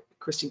and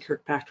Christine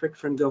Kirkpatrick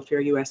from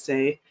GoFair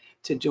USA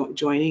to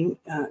joining,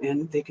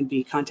 and they can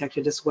be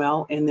contacted as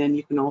well. And then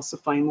you can also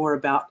find more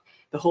about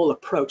the whole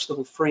approach, the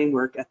whole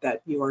framework at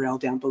that URL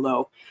down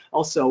below.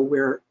 Also,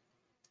 we're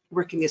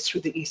working this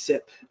through the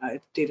ESIP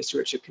Data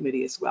Stewardship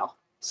Committee as well.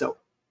 So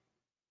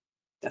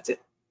that's it.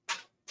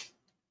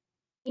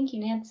 Thank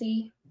you,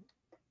 Nancy.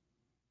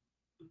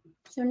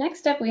 So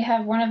next up, we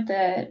have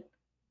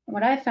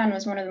what I found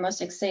was one of the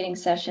most exciting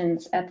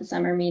sessions at the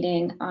summer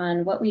meeting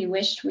on what we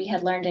wished we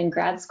had learned in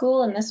grad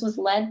school. And this was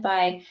led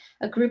by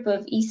a group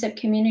of ESIP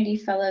community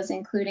fellows,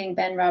 including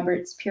Ben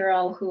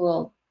Roberts-Purell, who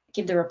will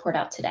give the report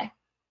out today.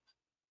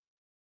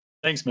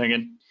 Thanks,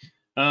 Megan.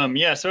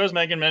 Yeah, so as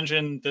Megan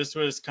mentioned, this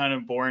was kind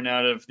of born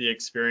out of the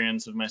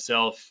experience of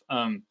myself,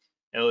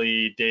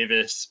 Ellie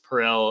Davis,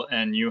 Perel,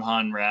 and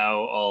Yuhan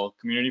Rao, all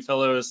community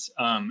fellows,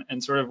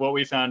 and sort of what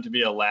we found to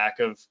be a lack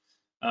of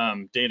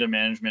data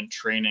management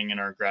training in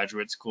our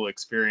graduate school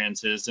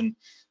experiences. And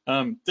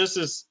this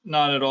is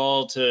not at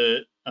all to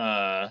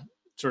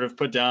sort of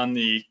put down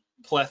the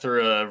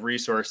plethora of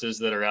resources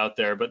that are out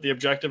there, but the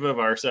objective of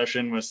our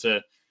session was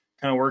to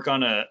kind of work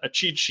on a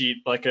cheat sheet,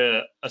 like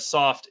a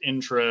soft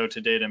intro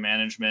to data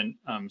management,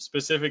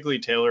 specifically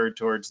tailored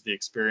towards the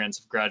experience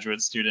of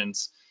graduate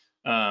students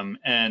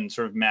and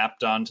sort of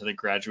mapped onto the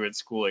graduate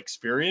school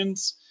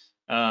experience.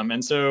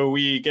 And so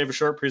we gave a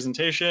short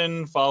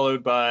presentation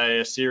followed by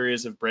a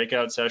series of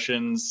breakout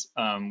sessions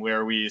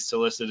where we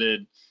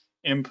solicited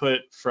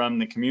input from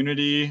the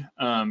community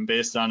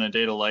based on a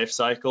data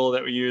lifecycle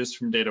that we used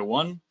from Data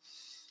One.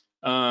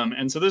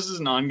 And so this is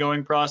an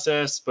ongoing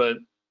process, but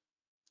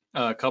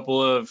a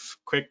couple of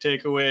quick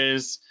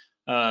takeaways.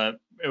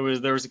 There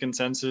was a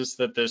consensus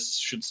that this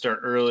should start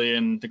early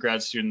in the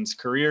grad student's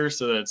career,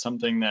 so that it's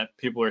something that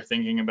people are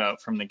thinking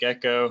about from the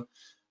get-go.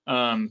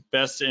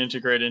 Best to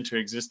integrate into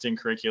existing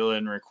curricula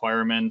and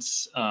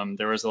requirements.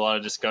 There was a lot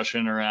of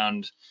discussion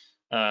around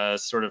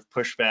sort of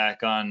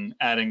pushback on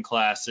adding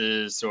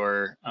classes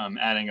or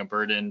adding a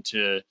burden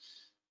to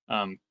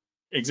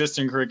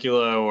existing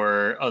curricula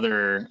or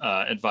other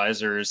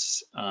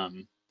advisors'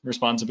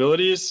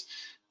 responsibilities.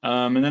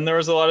 And then there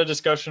was a lot of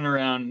discussion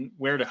around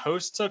where to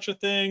host such a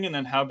thing and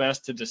then how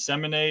best to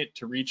disseminate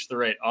to reach the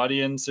right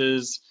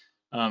audiences.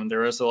 There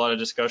was a lot of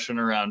discussion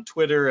around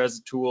Twitter as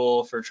a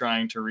tool for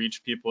trying to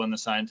reach people in the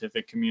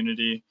scientific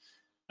community.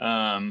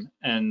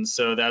 And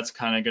so that's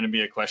kind of going to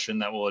be a question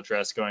that we'll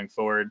address going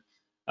forward.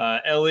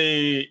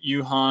 Ellie,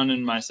 Yuhan,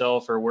 and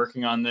myself are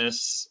working on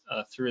this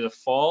through the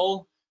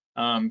fall.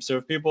 So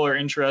if people are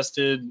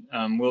interested,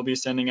 we'll be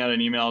sending out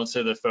an email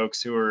to the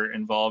folks who are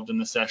involved in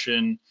the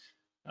session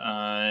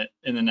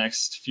in the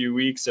next few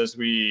weeks as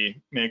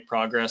we make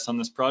progress on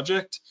this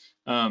project.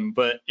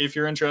 But if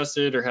you're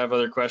interested or have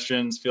other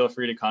questions, feel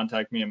free to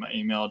contact me at my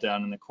email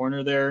down in the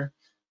corner there.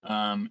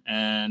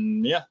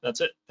 And yeah,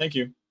 that's it. Thank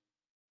you.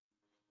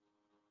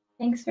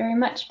 Thanks very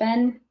much,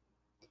 Ben.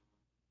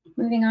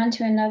 Moving on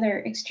to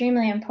another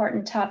extremely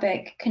important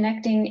topic,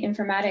 connecting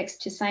informatics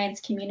to science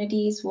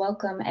communities.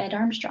 Welcome, Ed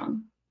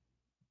Armstrong.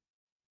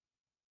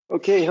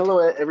 Okay, hello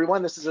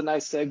everyone. This is a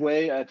nice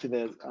segue to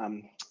the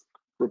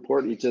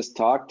report you just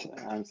talked.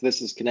 So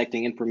this is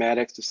connecting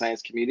informatics to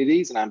science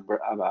communities, and I'm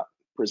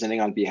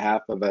presenting on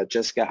behalf of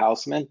Jessica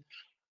Hausman,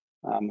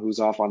 who's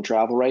off on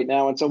travel right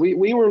now. And so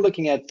we were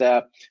looking at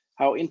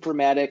how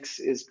informatics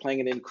is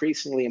playing an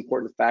increasingly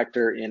important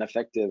factor in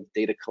effective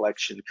data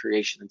collection,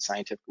 creation, and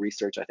scientific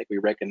research. I think we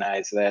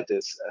recognize that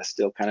is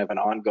still kind of an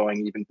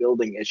ongoing, even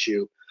building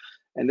issue.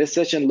 And this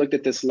session looked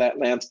at this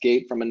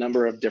landscape from a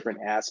number of different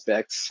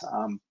aspects.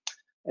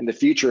 And the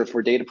future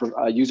for data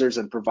users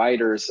and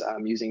providers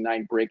using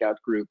 9 breakout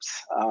groups.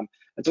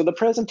 And so the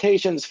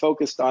presentation is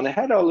focused on, it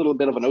had a little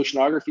bit of an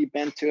oceanography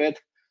bent to it.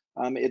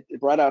 It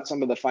brought out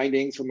some of the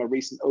findings from a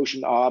recent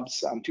Ocean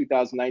OBS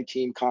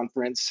 2019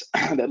 conference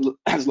that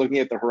is looking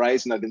at the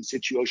horizon of in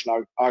situ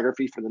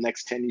oceanography for the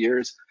next 10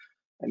 years.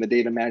 and the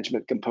data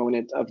management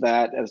component of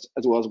that, as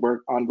well as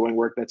ongoing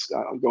work that's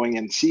going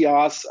in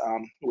CEOS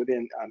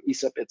within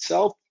ESIP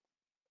itself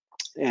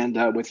and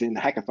within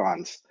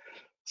hackathons.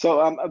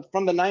 So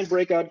from the 9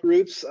 breakout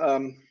groups,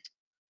 the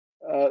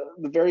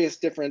various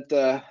different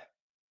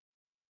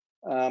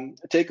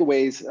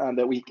takeaways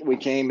that we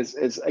came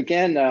is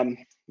again,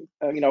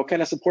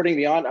 kind of supporting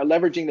beyond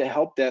leveraging the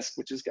help desk,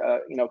 which is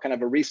kind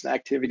of a recent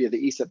activity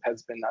that ESIP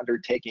has been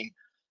undertaking.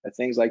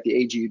 Things like the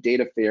AGU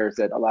data fairs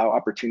that allow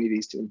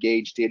opportunities to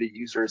engage data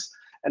users,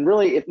 and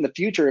really, if in the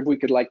future, if we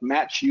could like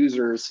match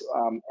users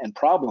and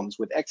problems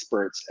with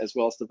experts, as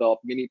well as develop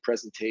mini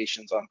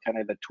presentations on kind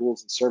of the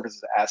tools and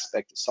services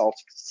aspect to solve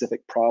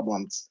specific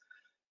problems.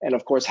 And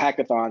of course,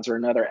 hackathons are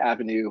another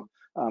avenue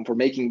for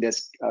making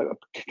this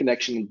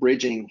connection and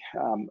bridging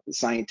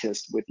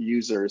scientists with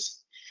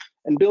users.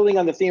 And building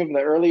on the theme of the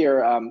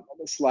earlier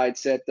slide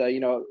set,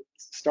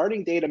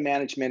 starting data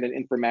management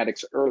and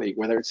informatics early,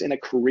 whether it's in a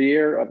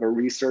career of a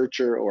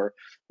researcher or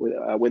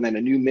within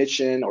a new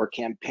mission or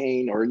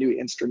campaign or a new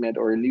instrument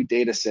or a new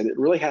data set, it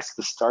really has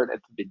to start at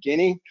the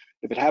beginning.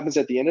 If it happens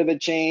at the end of the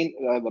chain,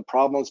 the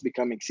problems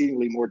become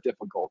exceedingly more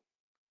difficult.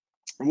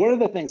 And one of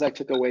the things I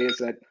took away is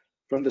that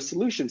from the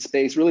solution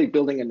space, really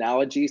building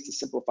analogies to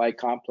simplify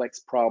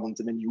complex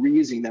problems and then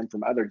reusing them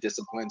from other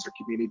disciplines or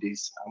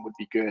communities would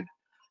be good.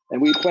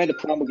 And we plan to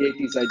promulgate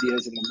these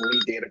ideas in the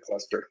marine data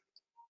cluster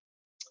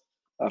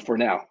for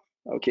now.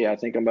 Okay, I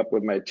think I'm up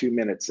with my 2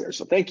 minutes there,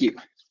 so thank you.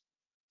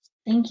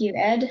 Thank you,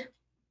 Ed.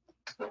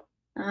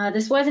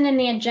 This wasn't in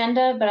the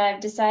agenda, but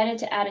I've decided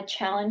to add a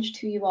challenge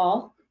to you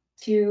all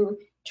to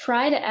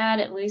try to add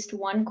at least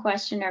one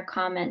question or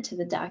comment to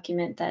the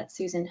document that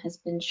Susan has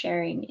been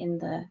sharing in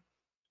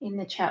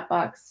the chat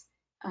box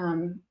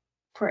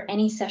for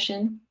any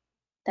session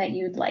that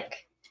you'd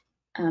like.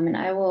 And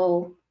I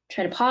will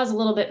try to pause a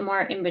little bit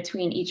more in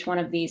between each one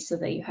of these so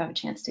that you have a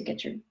chance to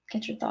get your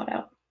thought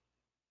out.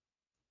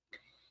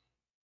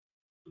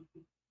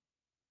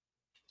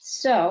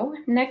 So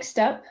next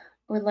up,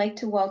 I would like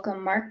to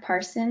welcome Mark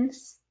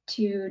Parsons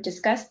to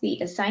discuss the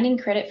Assigning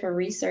Credit for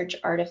Research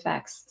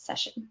Artifacts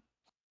session.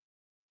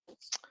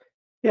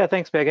 Yeah,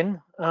 thanks,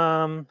 Megan.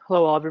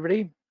 Hello,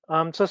 everybody.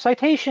 So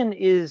citation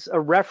is a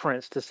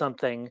reference to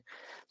something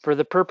for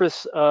the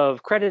purpose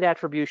of credit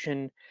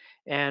attribution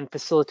and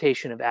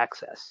facilitation of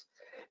access.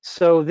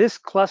 So this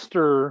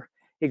cluster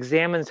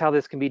examines how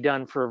this can be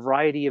done for a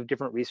variety of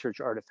different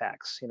research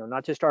artifacts,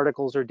 not just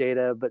articles or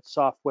data, but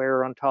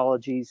software,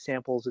 ontologies,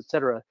 samples,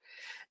 etc.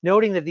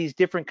 Noting that these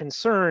different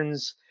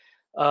concerns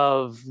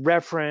of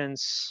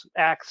reference,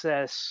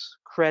 access,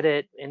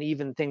 credit, and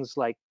even things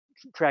like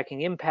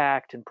tracking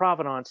impact and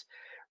provenance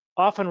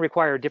often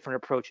require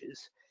different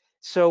approaches.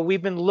 So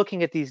we've been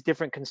looking at these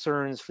different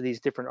concerns for these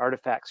different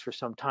artifacts for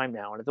some time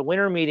now. And at the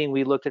winter meeting,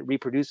 we looked at the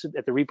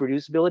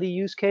reproducibility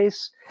use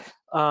case.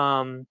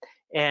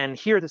 And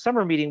here at the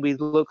summer meeting, we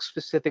looked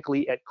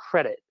specifically at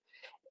credit.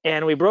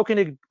 And we broke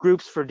into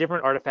groups for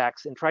different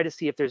artifacts and tried to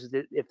see if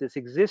this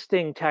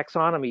existing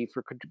taxonomy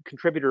for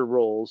contributor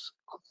roles,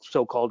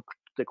 so-called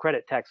the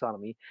credit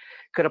taxonomy,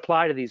 could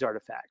apply to these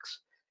artifacts.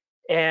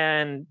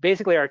 And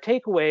basically our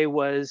takeaway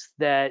was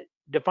that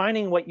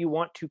defining what you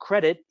want to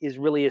credit is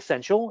really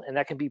essential, and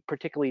that can be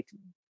particularly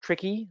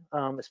tricky,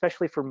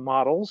 especially for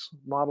models.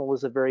 Model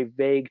is a very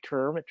vague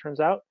term, it turns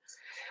out.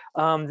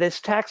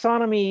 This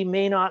taxonomy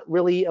may not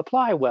really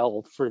apply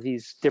well for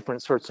these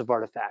different sorts of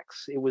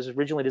artifacts. It was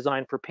originally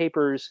designed for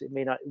papers. It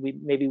may not.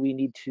 Maybe we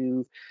need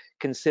to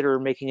consider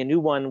making a new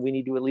one. We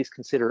need to at least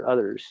consider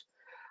others.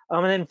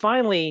 And then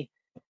finally,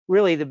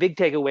 really the big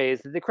takeaway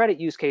is that the credit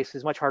use case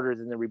is much harder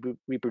than the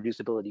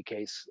reproducibility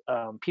case.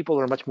 People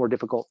are much more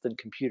difficult than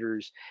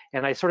computers.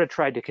 And I sort of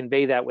tried to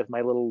convey that with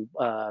my little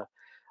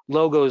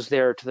logos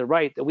there to the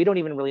right, that we don't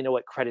even really know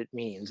what credit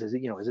means. Is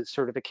it, is it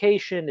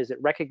certification? Is it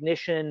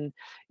recognition?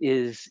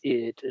 Is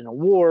it an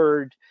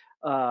award?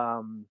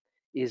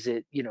 Is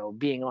it,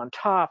 being on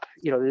top?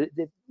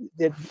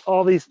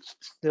 All these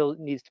still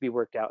needs to be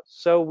worked out.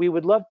 So we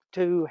would love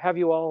to have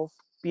you all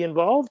be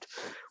involved.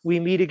 We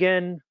meet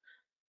again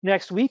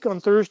next week on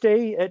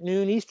Thursday at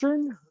noon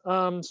Eastern.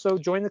 So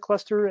join the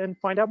cluster and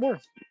find out more.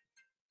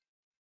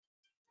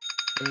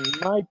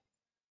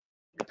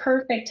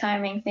 Perfect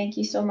timing. Thank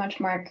you so much,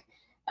 Mark.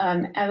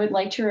 I would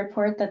like to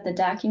report that the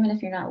document,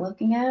 if you're not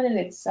looking at it,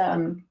 it's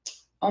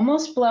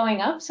almost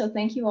blowing up. So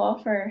thank you all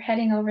for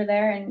heading over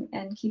there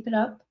and keep it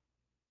up.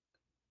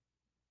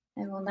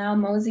 And we'll now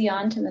mosey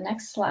on to the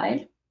next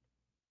slide.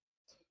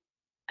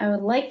 I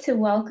would like to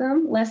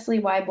welcome Leslie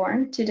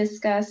Wyborn to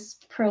discuss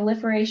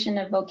proliferation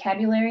of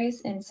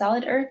vocabularies in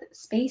solid earth,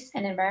 space,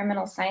 and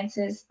environmental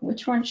sciences.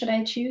 Which one should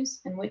I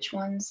choose and which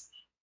ones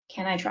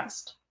can I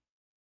trust?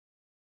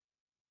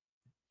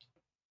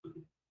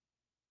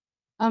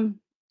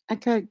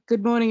 Okay,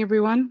 good morning,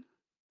 everyone.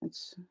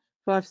 It's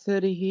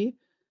 5:30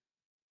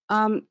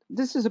 here.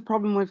 This is a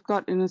problem we've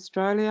got in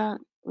Australia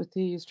with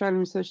the Australian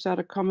Research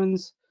Data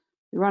Commons.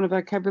 We run a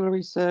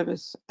vocabulary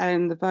service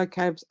and the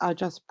vocabs are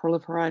just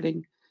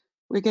proliferating.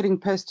 We're getting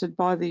pestered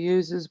by the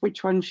users.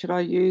 Which one should I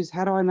use?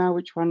 How do I know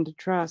which one to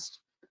trust?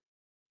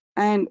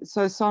 And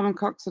so Simon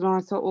Cox and I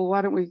thought, well,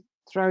 why don't we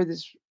throw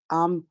this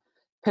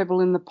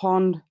pebble in the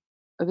pond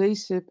of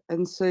ESIP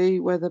and see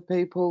whether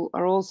people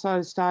are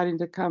also starting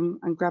to come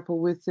and grapple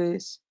with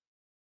this.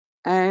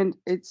 And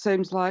it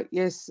seems like,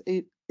 yes,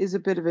 it is a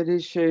bit of an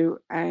issue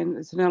and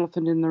it's an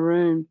elephant in the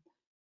room.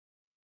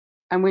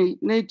 And we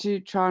need to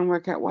try and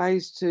work out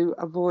ways to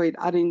avoid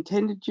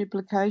unintended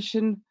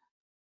duplication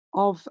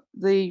of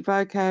the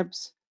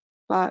vocabs,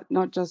 but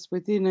not just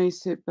within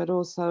ESIP, but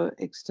also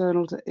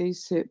external to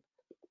ESIP.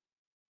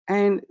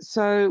 And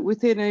so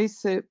within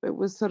ESIP, it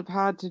was sort of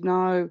hard to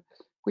know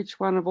which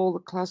one of all the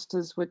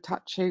clusters were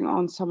touching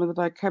on some of the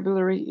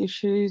vocabulary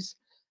issues.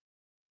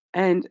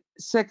 And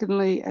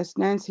secondly, as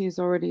Nancy has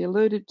already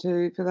alluded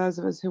to, for those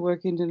of us who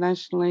work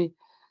internationally,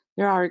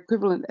 there are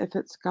equivalent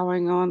efforts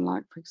going on,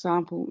 like, for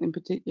example, in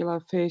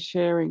particular, fair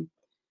sharing.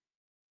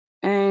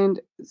 And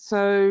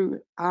so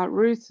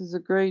Ruth has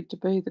agreed to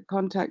be the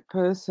contact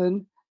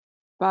person,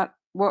 but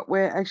what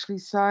we're actually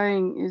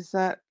saying is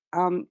that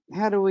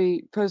how do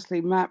we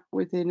firstly map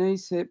within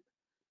ESIP,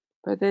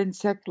 but then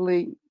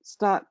secondly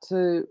start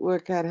to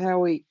work out how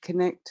we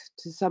connect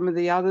to some of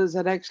the others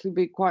and actually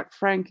be quite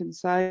frank and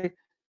say,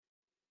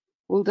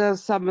 well,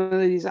 does some of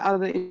these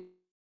other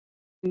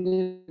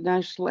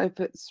international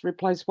efforts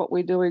replace what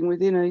we're doing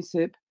within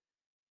ESIP?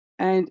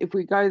 And if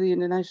we go the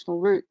international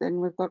route, then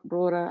we've got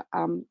broader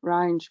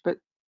range, but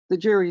the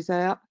jury's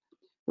out.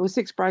 There were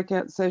 6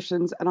 breakout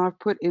sessions, and I've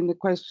put in the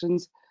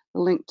questions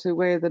the link to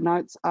where the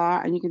notes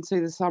are, and you can see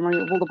the summary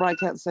of all the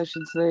breakout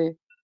sessions there.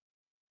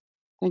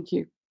 Thank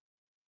you.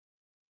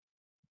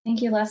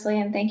 Thank you, Leslie,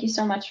 and thank you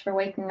so much for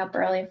waking up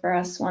early for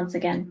us once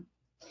again.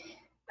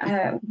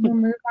 We'll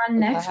move on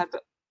next.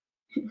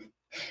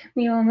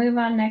 We will move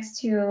on next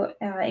to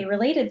a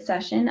related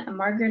session,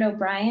 Margaret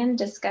O'Brien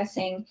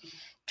discussing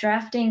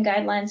drafting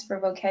guidelines for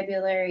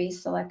vocabulary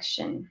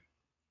selection.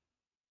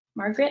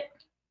 Margaret?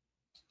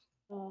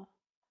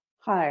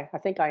 Hi, I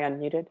think I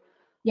unmuted.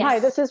 Yes. Hi,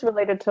 this is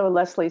related to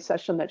Leslie's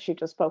session that she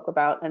just spoke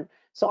about. And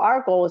so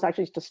our goal is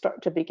actually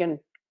to begin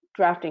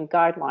drafting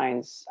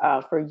guidelines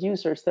for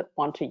users that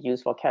want to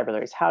use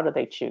vocabularies. How do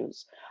they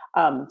choose?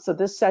 So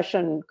this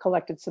session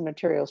collected some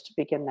materials to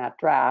begin that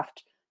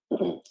draft.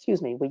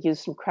 Excuse me, we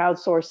used some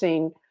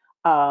crowdsourcing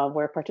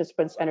where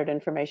participants entered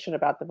information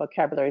about the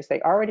vocabularies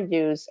they already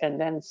use, and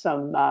then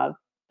some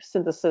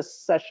synthesis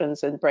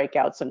sessions and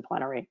breakouts in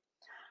plenary.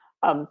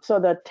 So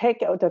the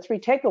 3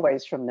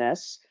 takeaways from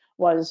this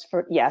was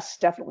for, yes,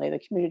 definitely the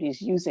community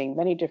is using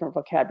many different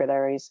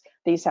vocabularies.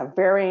 These have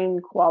varying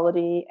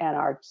quality and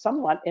are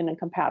somewhat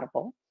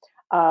incompatible.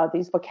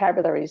 These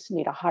vocabularies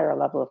need a higher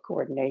level of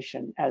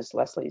coordination, as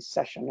Leslie's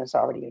session has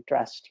already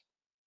addressed.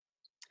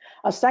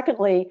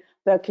 Secondly,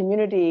 the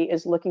community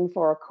is looking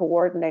for a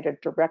coordinated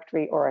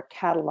directory or a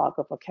catalog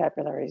of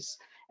vocabularies.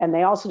 And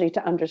they also need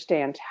to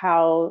understand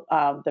how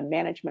the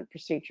management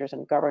procedures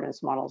and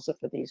governance models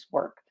for these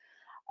work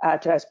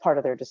as part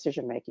of their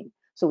decision making.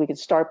 So we can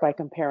start by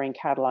comparing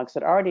catalogs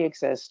that already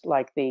exist,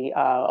 like the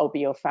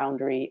OBO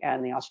Foundry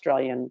and the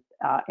Australian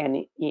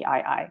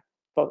NEII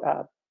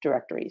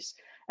directories.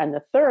 And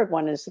the third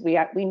one is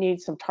we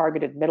need some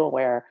targeted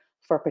middleware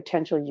for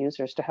potential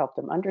users to help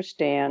them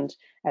understand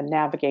and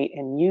navigate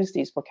and use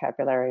these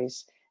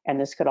vocabularies. And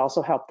this could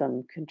also help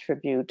them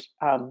contribute,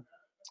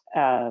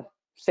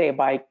 say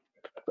by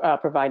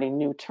providing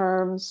new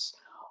terms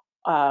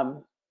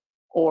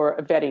or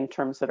vetting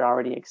terms that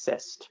already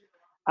exist.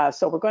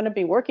 So we're going to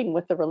be working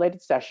with the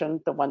related session,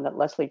 the one that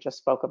Leslie just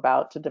spoke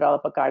about, to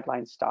develop a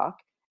guideline stock.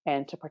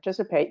 And to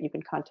participate, you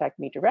can contact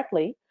me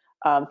directly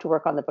to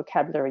work on the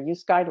vocabulary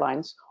use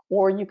guidelines,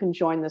 or you can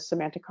join the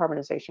semantic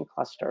harmonization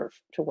cluster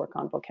to work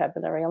on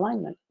vocabulary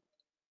alignment.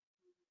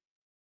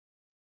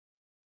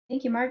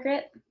 Thank you,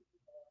 Margaret.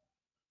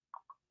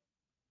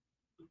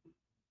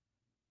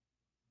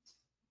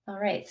 All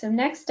right, so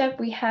next up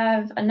we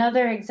have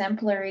another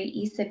exemplary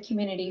ESIP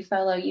community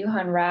fellow,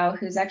 Yuhan Rao,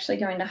 who's actually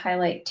going to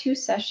highlight 2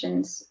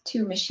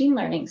 machine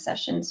learning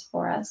sessions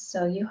for us.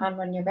 So Yuhan,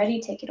 when you're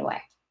ready, take it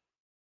away.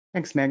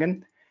 Thanks,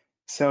 Megan.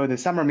 So the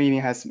summer meeting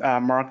has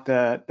marked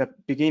the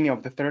beginning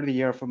of the 3rd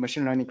year for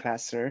machine learning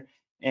cluster.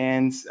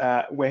 And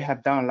we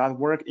have done a lot of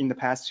work in the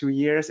past 2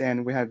 years,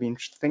 and we have been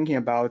thinking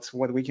about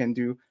what we can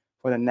do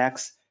for the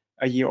next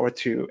a year or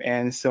 2.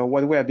 And so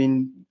what we have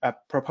been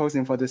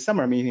proposing for the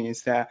summer meeting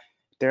is that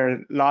there are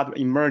a lot of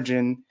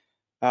emerging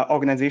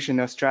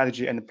organizational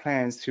strategy and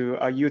plans to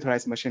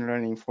utilize machine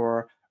learning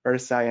for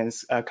earth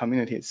science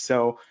communities.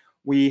 So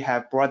we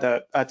have brought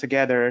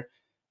together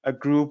a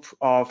group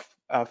of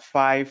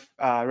 5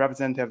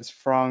 representatives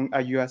from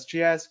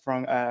USGS,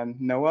 from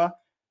NOAA,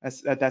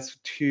 that's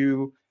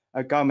 2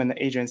 government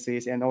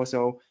agencies, and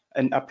also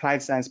an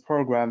applied science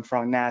program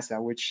from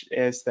NASA, which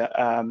is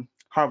the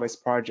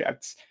Harvest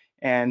project.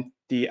 And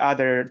the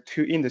other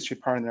 2 industry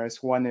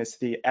partners, one is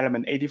the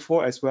Element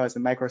 84, as well as the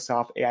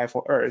Microsoft AI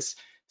for Earth.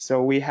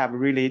 So we have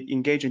really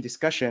engaging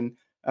discussion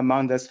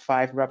among those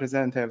 5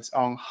 representatives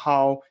on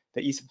how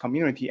the ESIP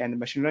community and the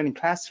machine learning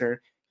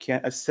cluster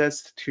can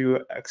assist to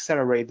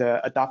accelerate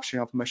the adoption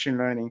of machine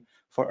learning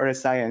for earth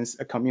science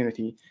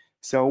community.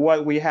 So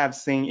what we have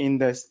seen in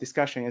this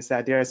discussion is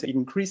that there is an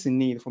increasing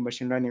need for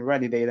machine learning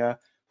ready data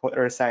for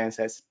earth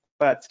sciences,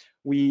 but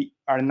we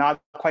are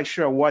not quite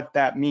sure what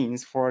that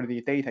means for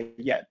the data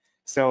yet.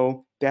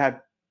 So there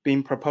have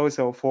been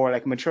proposals for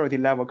like maturity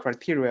level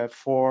criteria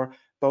for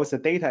both the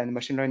data and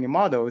machine learning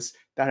models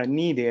that are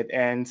needed,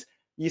 and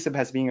ESIP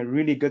has been a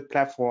really good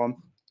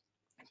platform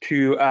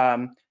to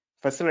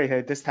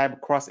facilitate this type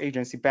of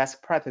cross-agency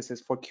best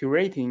practices for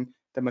curating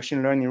the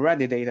machine learning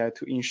ready data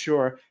to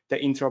ensure the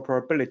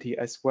interoperability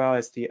as well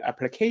as the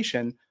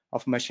application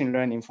of machine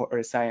learning for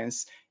earth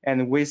science.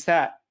 And with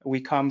that,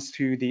 we comes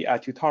to the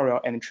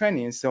tutorial and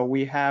training. So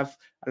we have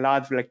a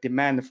lot of like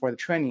demand for the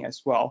training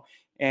as well.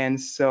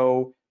 And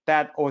so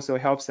that also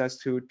helps us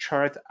to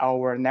chart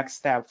our next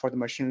step for the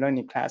machine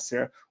learning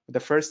cluster.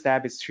 The first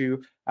step is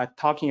to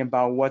talking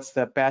about what's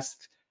the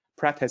best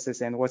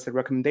practices and what's the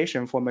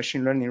recommendation for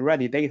machine learning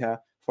ready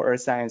data for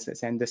earth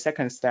sciences. And the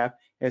second step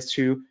is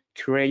to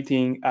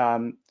creating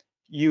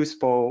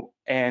useful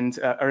and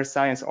earth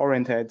science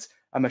oriented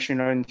machine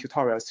learning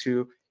tutorials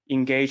to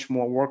engage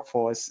more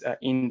workforce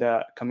in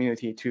the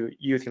community to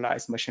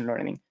utilize machine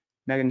learning.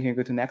 Megan, can you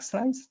go to next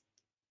slide?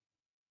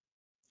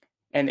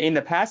 And in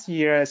the past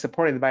year,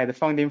 supported by the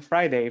Funding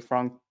Friday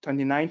from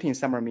 2019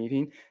 summer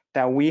meeting,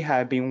 that we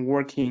have been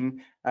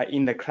working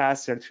in the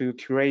cluster to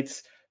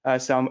create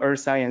some earth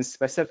science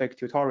specific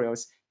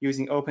tutorials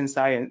using open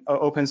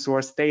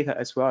source data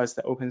as well as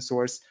the open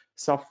source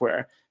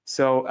software.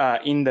 So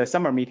in the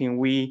summer meeting,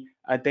 we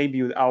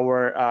debuted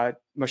our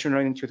machine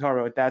learning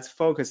tutorial that's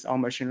focused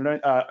on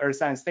earth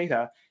science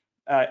data.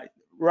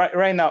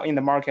 Right now in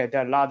the market,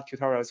 there are a lot of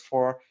tutorials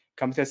for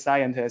computer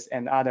scientists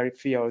and other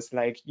fields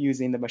like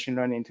using the machine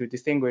learning to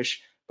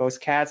distinguish both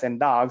cats and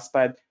dogs,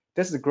 but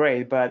this is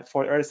great. But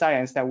for earth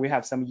science, that we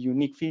have some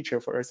unique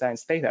feature for earth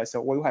science data.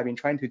 So what we have been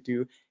trying to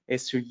do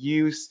is to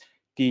use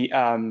the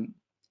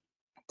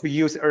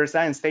earth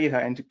science data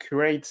and to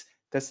create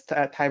this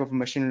type of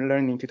machine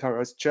learning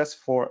tutorials just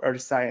for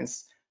earth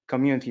science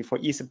community, for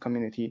ESIP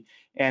community.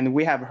 And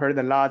we have heard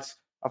a lot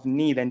of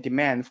need and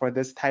demand for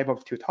this type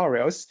of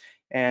tutorials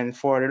and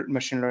for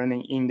machine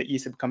learning in the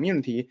ESIP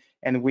community.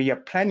 And we are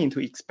planning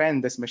to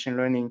expand this machine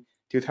learning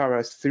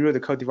tutorials through the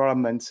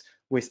co-development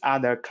with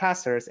other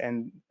clusters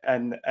and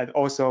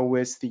also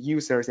with the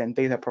users and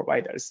data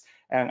providers.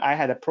 And I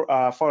had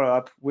a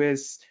follow-up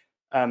with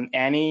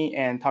Annie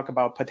and talk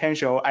about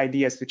potential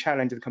ideas to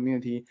challenge the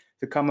community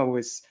to come up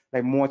with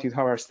like more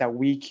tutorials that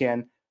we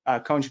can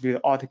contribute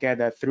all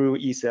together through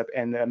ESIP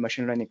and the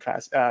machine learning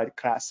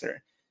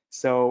cluster.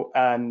 So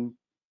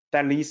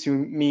that leads to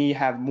me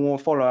have more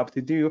follow-up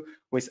to do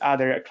with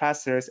other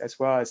clusters as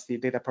well as the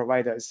data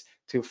providers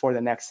for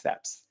the next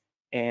steps.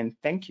 And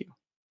thank you.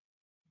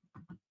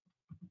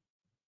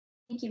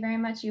 Thank you very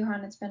much,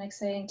 Johan. It's been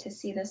exciting to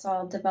see this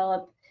all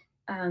develop.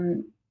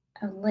 I'd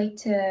like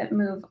to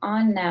move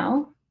on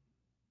now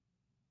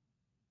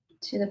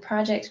to the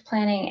project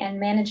planning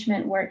and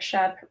management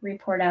workshop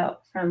report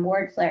out from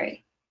Ward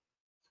Fleury.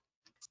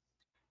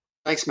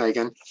 Thanks,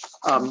 Megan.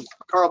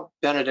 Carl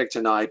Benedict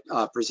and I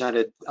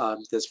presented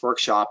this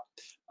workshop.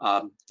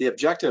 The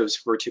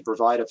objectives were to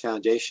provide a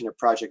foundation of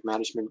project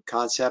management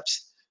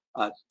concepts,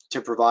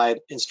 to provide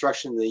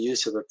instruction in the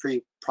use of a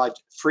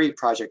free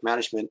project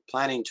management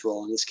planning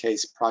tool, in this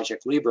case,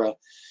 Project Libra,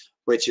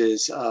 which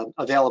is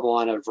available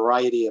on a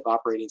variety of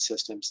operating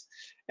systems.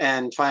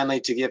 And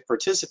finally, to give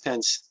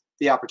participants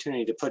the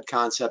opportunity to put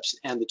concepts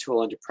and the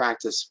tool into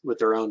practice with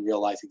their own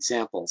real-life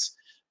examples.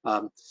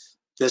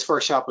 This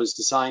workshop was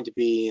designed to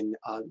be in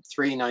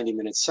 3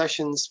 90-minute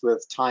sessions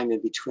with time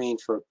in between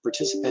for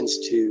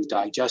participants to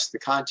digest the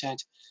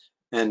content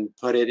and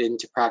put it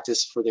into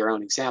practice for their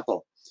own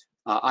example.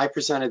 I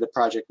presented the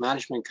project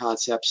management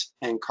concepts,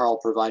 and Carl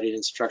provided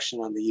instruction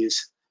on the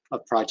use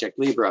of Project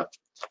Libra.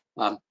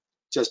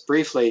 Just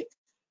briefly,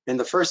 in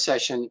the first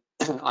session,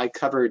 I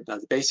covered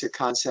the basic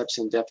concepts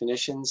and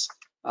definitions,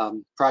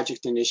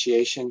 project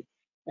initiation,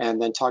 and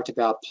then talked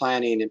about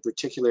planning, in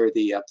particular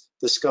the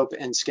scope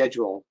and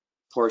schedule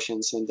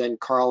portions. And then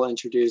Carl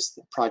introduced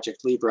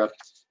Project Libra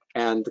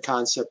and the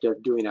concept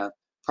of doing a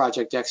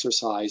project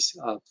exercise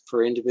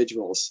for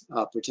individuals,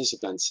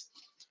 participants.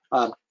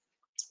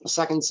 The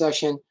second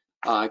session,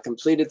 I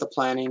completed the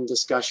planning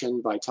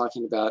discussion by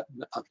talking about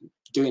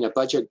doing a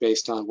budget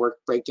based on work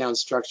breakdown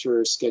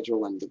structure,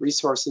 schedule, and the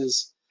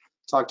resources.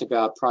 Talked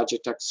about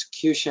project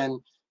execution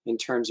in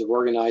terms of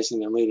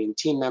organizing and leading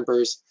team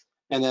members,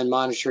 and then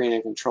monitoring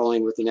and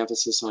controlling with an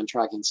emphasis on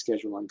tracking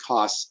schedule and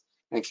costs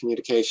and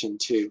communication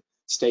to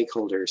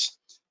stakeholders.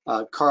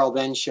 Carl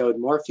then showed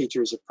more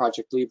features of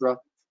Project Libra,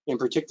 in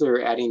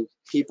particular adding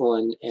people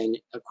and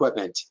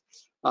equipment.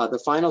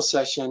 The final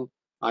session,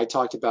 I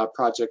talked about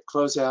project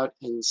closeout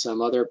and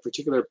some other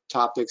particular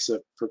topics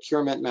of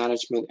procurement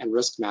management and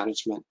risk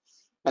management.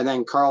 And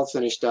then Carl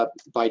finished up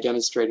by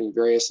demonstrating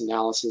various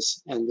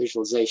analysis and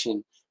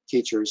visualization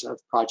features of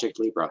Project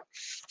Libra.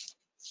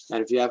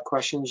 And if you have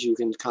questions, you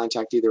can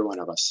contact either one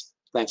of us.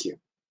 Thank you.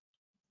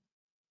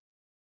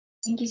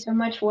 Thank you so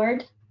much,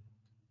 Ward.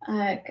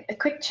 A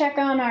quick check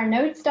on our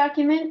notes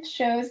document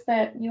shows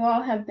that you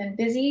all have been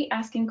busy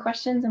asking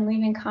questions and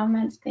leaving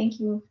comments.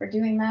 Thank you for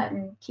doing that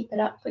and keep it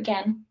up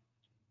again.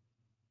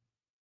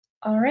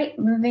 All right,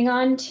 moving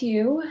on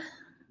to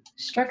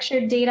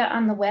structured data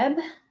on the web,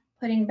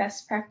 putting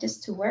best practice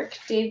to work.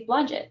 Dave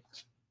Blodgett.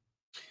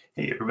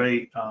 Hey,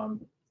 everybody.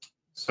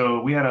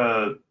 So we had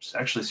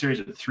actually a series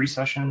of 3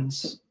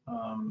 sessions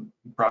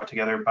brought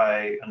together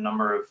by a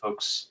number of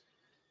folks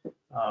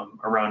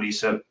around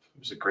ESIP. It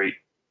was a great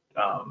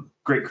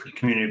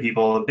community of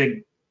people. The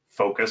big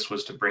focus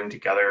was to bring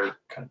together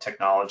kind of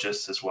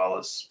technologists as well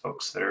as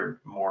folks that are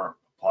more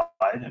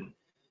applied. And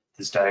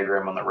this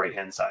diagram on the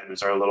right-hand side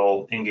was our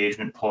little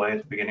engagement ploy at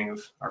the beginning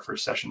of our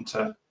first session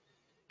to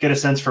get a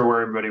sense for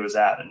where everybody was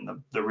at.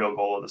 And the real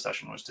goal of the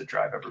session was to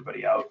drive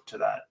everybody out to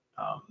that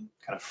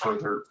kind of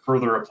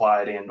further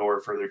applied and or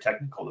further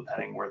technical,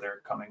 depending where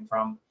they're coming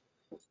from.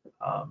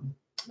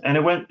 And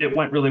it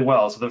went really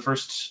well. So the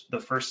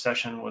first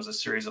session was a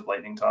series of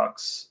lightning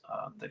talks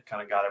that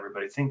kind of got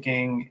everybody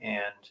thinking,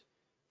 and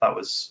that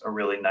was a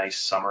really nice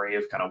summary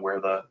of kind of where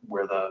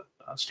the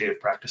state of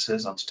practice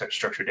is on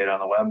structured data on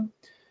the web.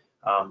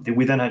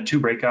 We then had 2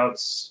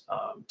 breakouts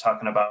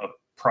talking about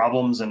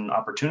problems and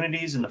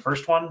opportunities in the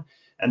first one,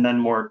 and then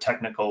more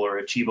technical or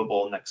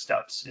achievable next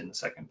steps in the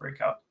second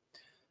breakout.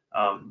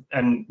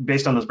 And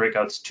based on those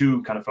breakouts,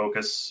 2 kind of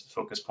focus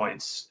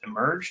points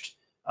emerged.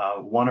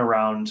 One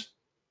around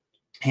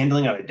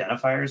handling of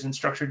identifiers in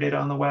structured data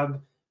on the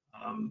web,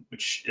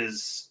 which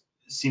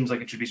seems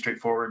like it should be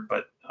straightforward,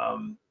 but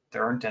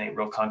there aren't any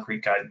real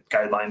concrete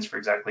guidelines for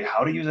exactly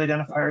how to use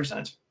identifiers,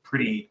 and it's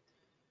pretty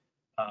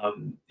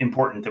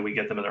important that we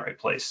get them in the right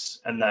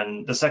place. And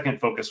then the second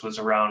focus was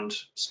around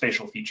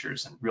spatial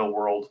features and real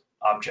world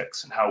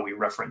objects and how we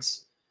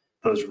reference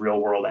those real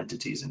world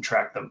entities and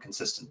track them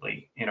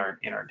consistently in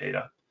our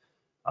data.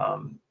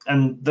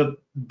 And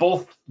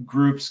both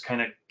groups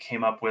kind of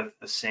came up with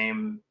the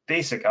same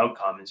basic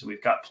outcome, is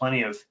we've got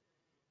plenty of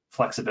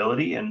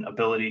flexibility and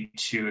ability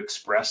to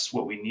express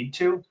what we need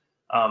to,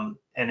 and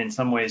in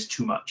some ways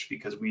too much,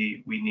 because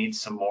we need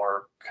some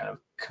more kind of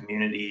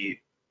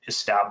community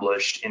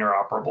established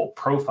interoperable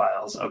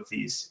profiles of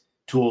these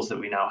tools that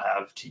we now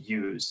have to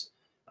use.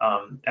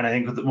 And I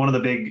think one of the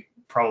big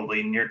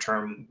probably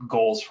near-term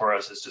goals for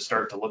us is to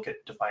start to look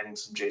at defining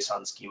some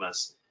JSON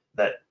schemas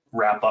that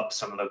wrap up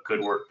some of the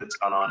good work that's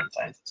gone on in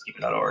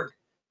scienceonschema.org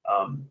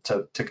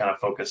to kind of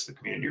focus the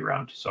community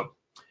around. So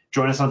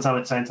join us on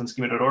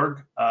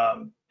scienceonschema.org,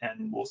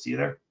 and we'll see you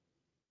there.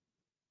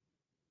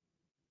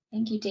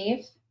 Thank you,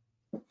 Dave.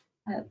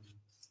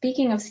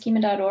 Speaking of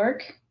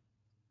schema.org,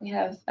 we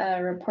have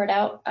a report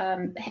out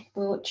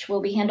which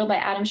will be handled by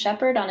Adam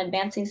Shepard on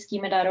advancing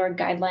schema.org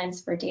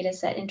guidelines for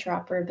dataset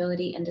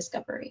interoperability and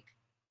discovery.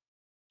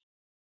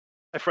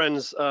 Hi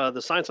friends, the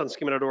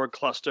scienceonschema.org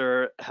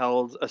cluster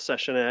held a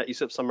session at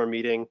ESIP summer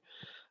meeting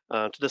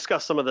to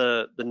discuss some of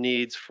the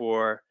needs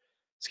for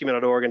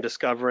schema.org and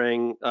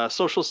discovering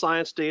social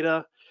science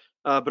data,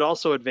 but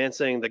also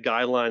advancing the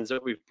guidelines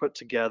that we've put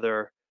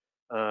together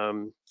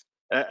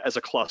as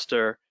a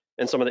cluster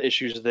and some of the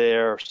issues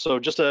there. So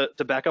just to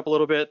back up a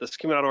little bit, the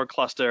schema.org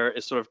cluster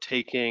is sort of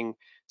taking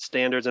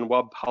standards in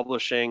web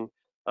publishing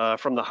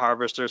from the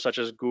harvesters such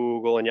as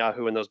Google and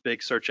Yahoo and those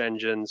big search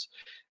engines,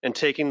 and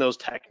taking those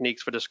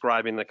techniques for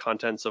describing the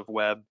contents of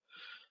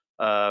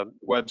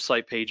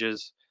website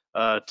pages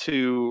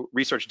to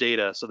research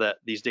data, so that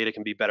these data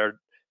can be better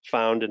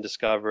found and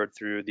discovered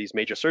through these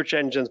major search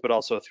engines, but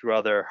also through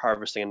other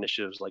harvesting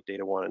initiatives like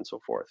Data One and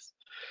so forth.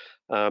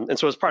 And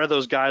so as part of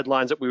those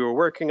guidelines that we were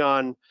working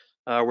on,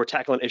 we're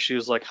tackling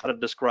issues like how to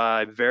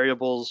describe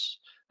variables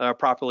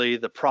properly,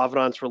 the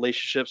provenance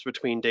relationships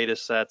between data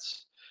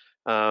sets,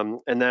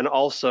 and then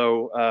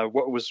also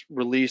what was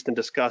released and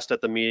discussed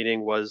at the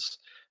meeting was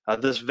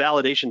this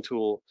validation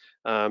tool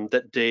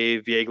that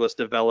Dave Vieglis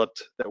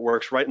developed that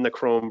works right in the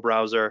Chrome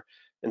browser.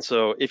 And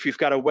so if you've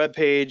got a web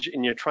page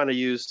and you're trying to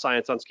use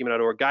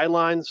scienceonschema.org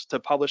guidelines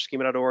to publish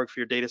schema.org for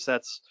your data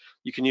sets,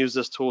 you can use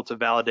this tool to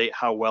validate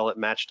how well it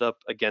matched up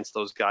against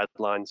those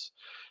guidelines.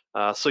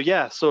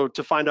 So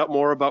to find out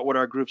more about what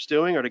our group's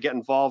doing or to get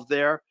involved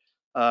there,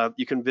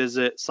 you can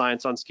visit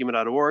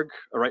scienceonschema.org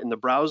right in the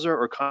browser,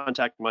 or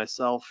contact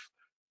myself,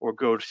 or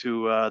go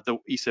to the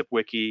ESIP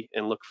wiki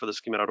and look for the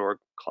schema.org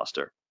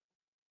cluster.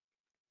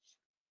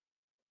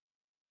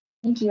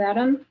 Thank you,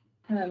 Adam.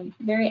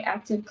 Very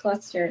active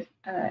cluster.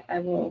 I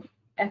will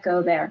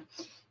echo there.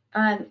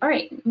 All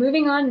right,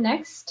 moving on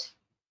next.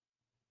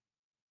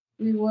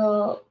 We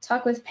will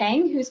talk with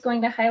Peng, who's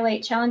going to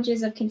highlight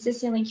challenges of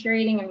consistently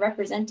curating and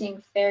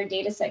representing fair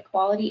dataset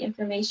quality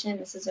information.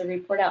 This is a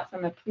report out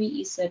from a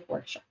pre-ESIP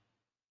workshop.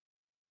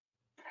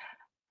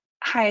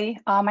 Hi,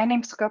 my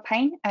name is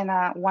Peng, and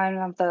one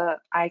of the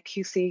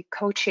IQC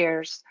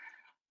co-chairs.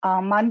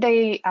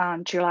 Monday,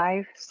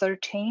 July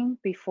 13,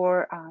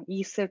 before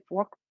ESIP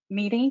work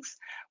meetings,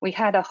 we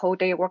had a whole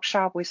day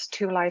workshop with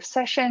 2 live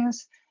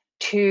sessions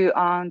to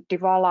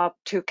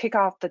kick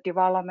off the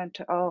development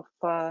of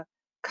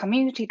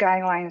community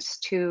guidelines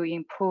to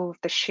improve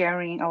the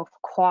sharing of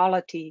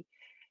quality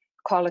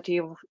quality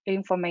of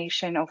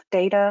information of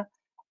data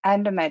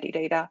and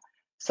metadata.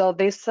 So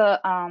this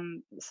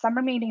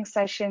summer meeting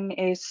session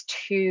is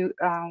to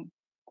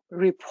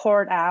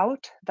report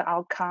out the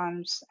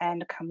outcomes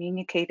and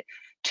communicate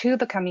to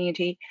the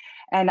community,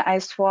 and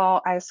as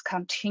well as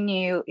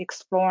continue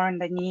exploring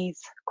the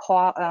needs,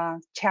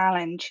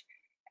 challenge,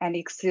 and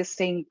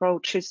existing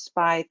approaches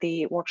by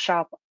the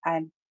workshop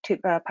and to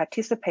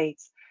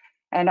participants,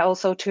 and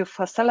also to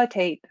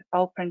facilitate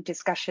open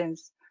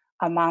discussions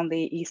among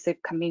the ESIP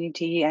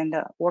community and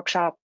the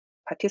workshop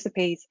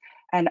participants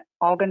and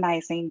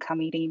organizing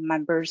committee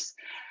members.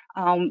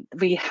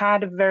 We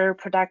had a very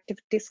productive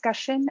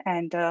discussion,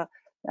 and a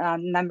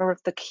number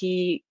of the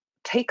key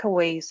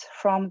takeaways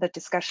from the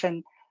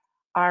discussion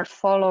are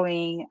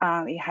following.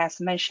 It has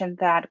mentioned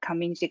that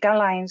community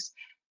guidelines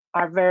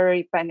are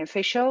very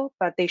beneficial,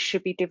 but they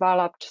should be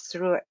developed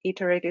through an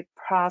iterative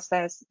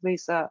process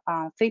with a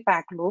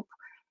feedback loop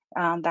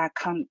that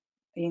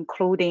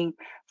including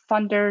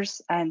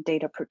funders and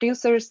data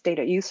producers,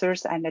 data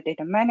users, and the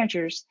data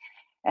managers.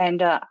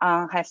 And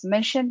has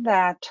mentioned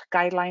that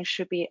guidelines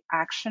should be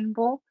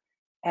actionable,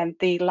 and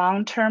the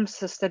long-term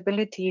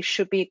sustainability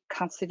should be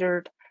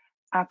considered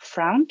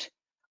upfront.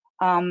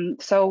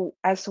 So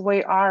as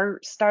we are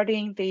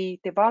starting the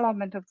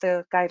development of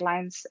the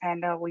guidelines,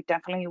 and we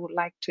definitely would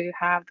like to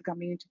have the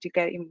community to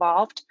get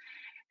involved.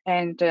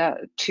 And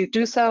to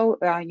do so,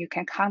 you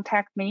can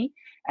contact me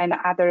and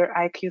other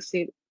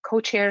IQC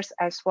co-chairs,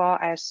 as well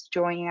as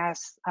join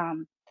us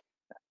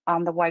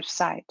on the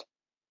website.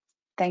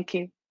 Thank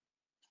you.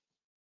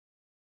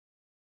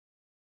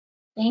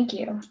 Thank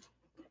you.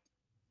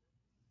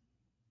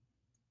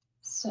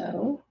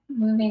 So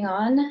moving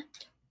on,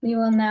 we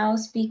will now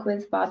speak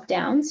with Bob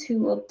Downs, who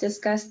will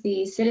discuss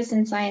the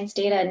Citizen Science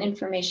Data and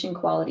Information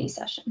Quality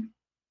session.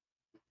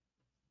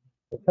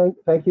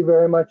 Thank you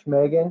very much,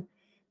 Megan.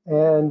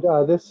 And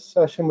this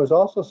session was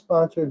also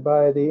sponsored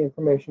by the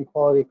Information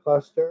Quality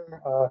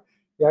Cluster.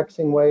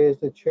 Yaxing Wei is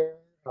the chair.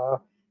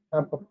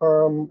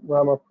 Ampapuram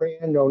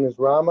Ramapriyan, known as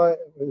Rama,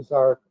 is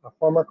our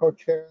former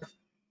co-chair.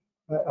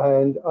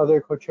 And other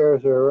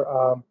co-chairs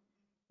are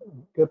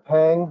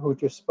Gupeng, who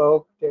just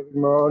spoke, David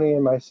Maroney,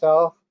 and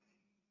myself.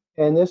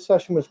 And this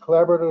session was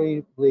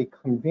collaboratively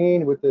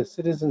convened with the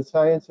Citizen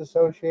Science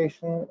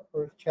Association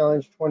Earth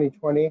Challenge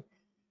 2020,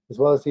 as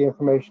well as the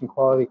Information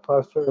Quality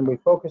Cluster. And we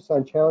focused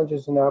on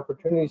challenges and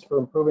opportunities for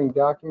improving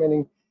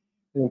documenting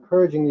and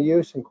encouraging the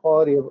use and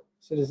quality of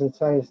citizen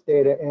science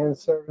data and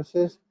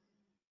services.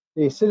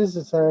 The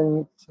Citizen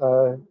Science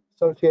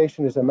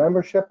Association is a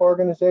membership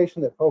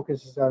organization that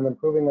focuses on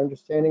improving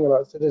understanding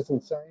about citizen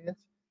science.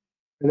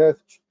 And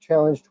Earth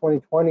Challenge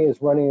 2020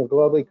 is running a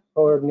globally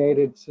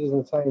coordinated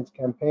citizen science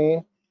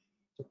campaign.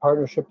 It's a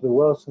partnership with the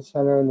Wilson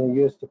Center and the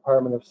U.S.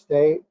 Department of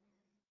State.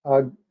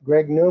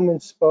 Greg Newman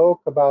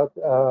spoke about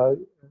the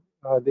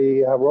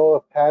role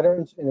of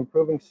patterns in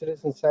improving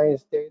citizen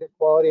science data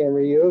quality and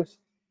reuse.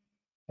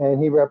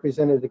 And he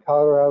represented the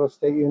Colorado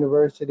State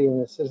University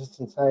and the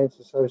Citizen Science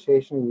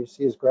Association, and you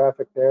see his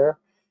graphic there.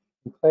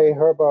 And Clay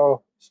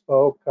Herbo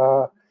spoke,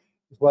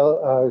 as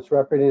well as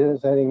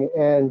representing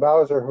Ann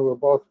Bowser, who were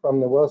both from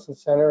the Wilson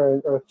Center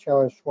and Earth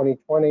Challenge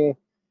 2020.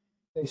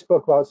 They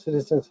spoke about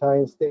citizen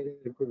science data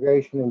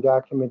aggregation and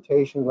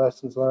documentation,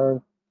 lessons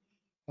learned,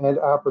 and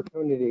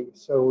opportunities.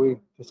 So we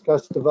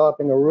discussed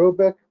developing a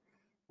rubric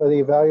for the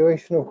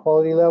evaluation of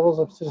quality levels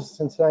of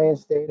citizen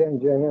science data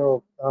and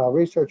general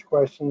research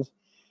questions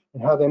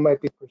and how they might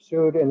be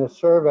pursued in a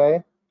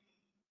survey.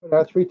 And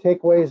our three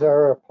takeaways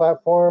are: a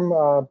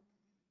platform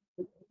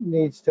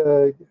is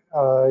an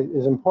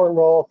important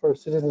role for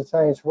citizen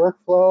science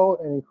workflow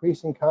and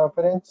increasing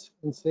confidence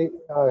in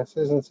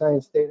citizen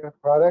science data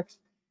products.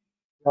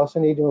 We also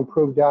need to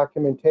improve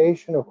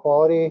documentation of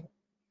quality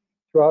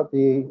throughout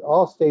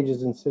all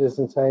stages in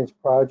citizen science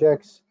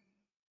projects.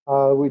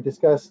 We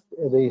discussed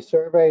the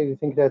survey. We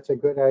think that's a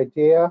good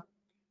idea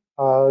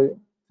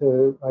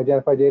to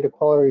identify data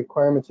quality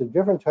requirements of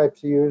different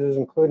types of users,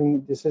 including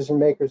decision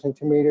makers,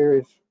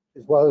 intermediaries,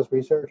 as well as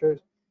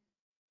researchers.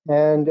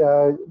 And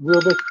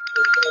rubrics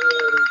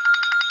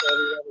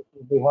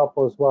would be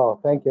helpful as well.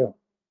 Thank you.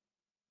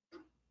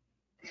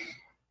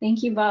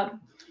 Thank you, Bob.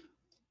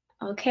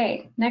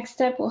 Okay, next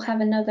up, we'll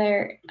have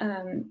another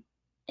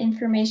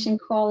information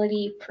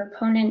quality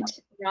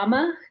proponent,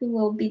 Rama, who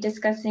will be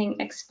discussing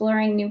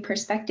exploring new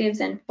perspectives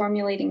and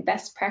formulating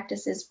best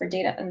practices for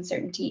data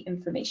uncertainty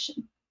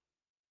information.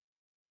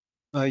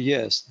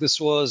 Yes, this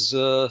was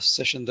a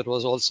session that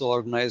was also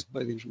organized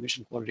by the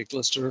Information Quality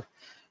Cluster.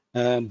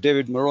 And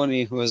David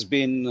Maroney, who has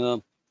been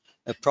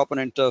a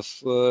proponent of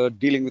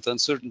dealing with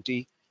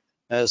uncertainty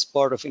as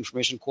part of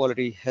information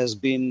quality, has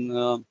been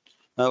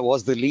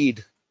was the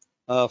lead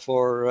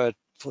for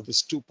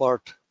this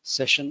two-part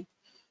session.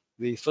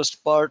 The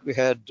first part, we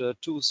had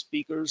two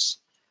speakers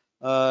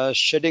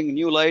shedding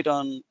new light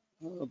on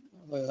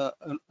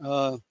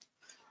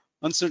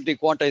uncertainty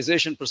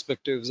quantization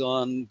perspectives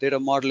on data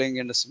modeling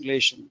and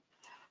assimilation.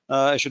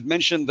 I should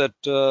mention that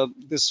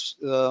this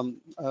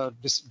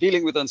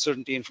dealing with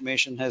uncertainty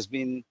information has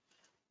been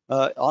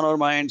on our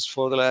minds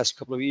for the last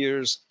couple of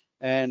years,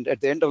 And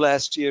at the end of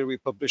last year, we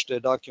published a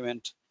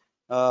document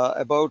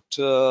about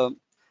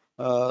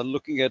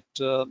looking at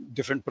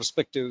different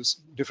perspectives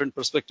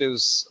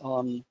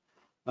on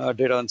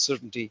data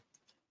uncertainty.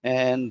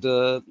 And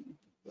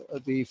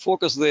the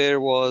focus there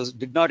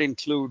did not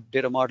include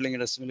data modeling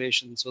and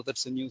assimilation. So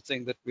that's a new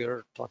thing that we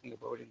are talking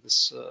about in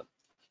this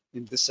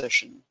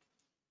session.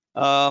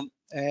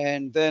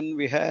 And then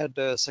we had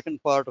a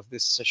second part of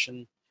this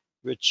session,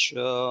 which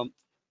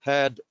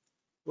had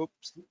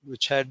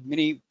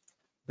many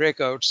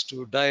breakouts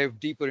to dive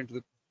deeper into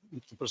the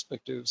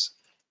perspectives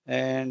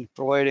and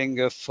providing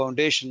a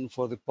foundation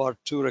for the part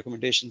 2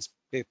 recommendations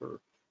paper.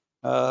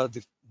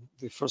 The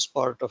first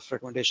part of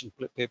recommendation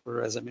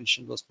paper, as I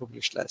mentioned, was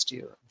published last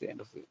year, at the end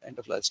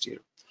of last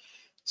year.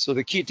 So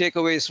the key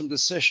takeaways from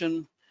this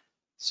session: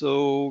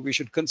 so we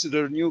should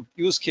consider new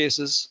use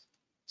cases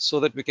so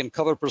that we can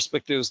cover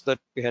perspectives that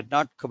we had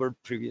not covered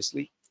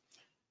previously.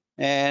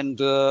 And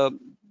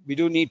we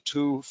do need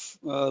to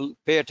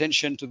pay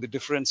attention to the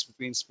difference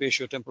between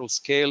spatiotemporal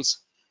scales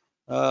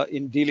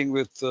in dealing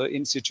with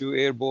in situ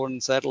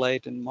airborne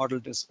satellite and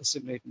modeled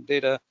assimilated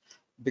data,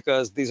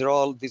 because these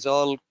all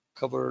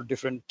cover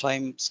different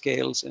time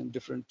scales and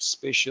different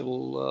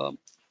spatial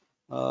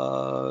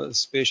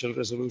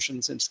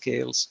resolutions and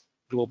scales,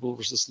 global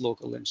versus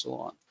local, and so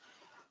on.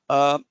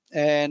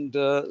 And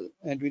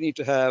we need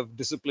to have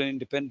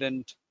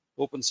discipline-independent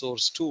open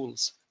source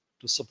tools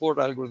to support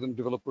algorithm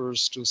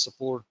developers, to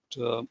support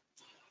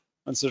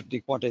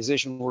uncertainty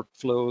quantization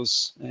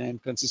workflows,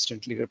 and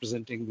consistently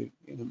representing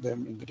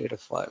them in the data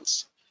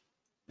files.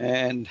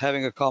 And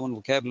having a common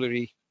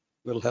vocabulary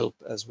will help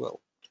as well.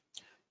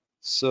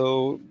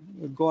 So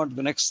we'll go on to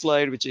the next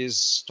slide, which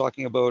is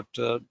talking about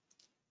a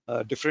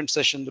different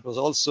session that was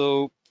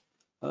also,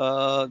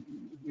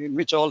 in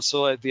which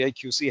also the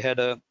IQC had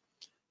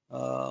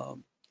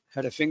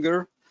a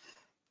finger.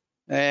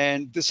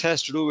 And this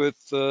has to do with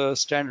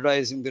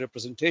standardizing the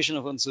representation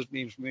of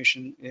uncertainty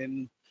information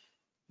in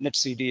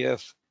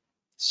NetCDF.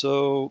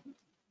 So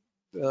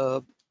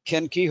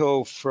Ken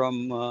Kehoe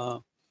from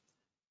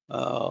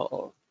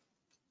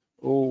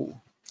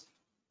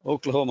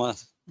Oklahoma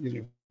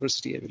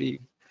University, I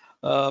believe,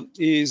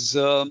 is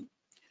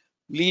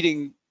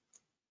leading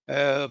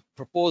a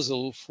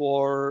proposal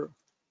for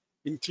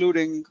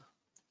including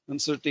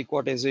uncertainty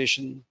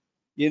quantization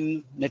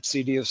in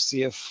NetCDF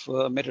CF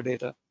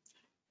metadata.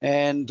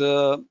 And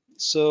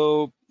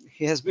so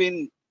he has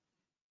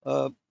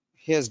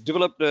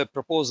developed a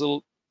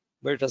proposal,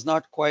 but it has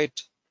not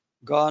quite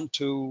gone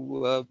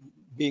to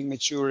being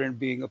mature and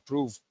being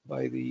approved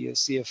by the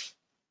CF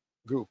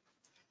group.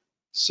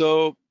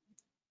 So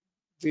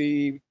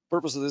the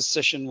purpose of this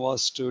session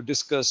was to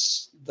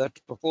discuss that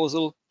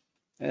proposal.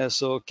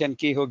 So Ken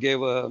Kehoe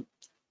gave a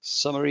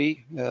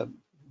summary, a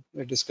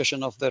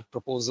discussion of that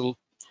proposal,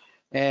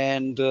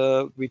 and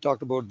we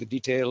talked about the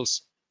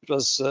details. It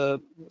was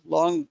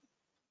long,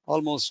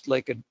 almost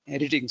like an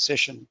editing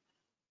session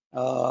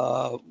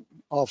of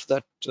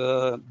that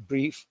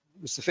brief.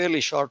 It's a fairly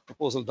short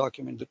proposal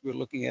document that we're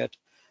looking at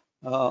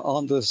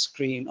on the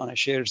screen, on a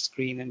shared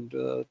screen,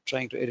 and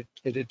trying to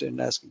edit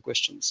and asking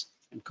questions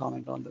and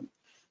comment on them.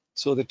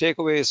 So the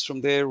takeaways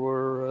from there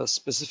were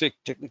specific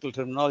technical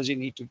terminology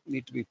need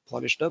to be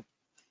polished up,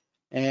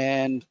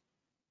 and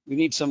we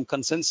need some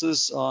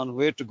consensus on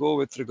where to go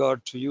with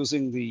regard to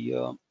using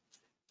the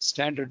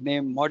standard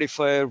name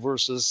modifier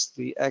versus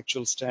the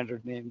actual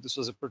standard name. This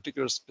was a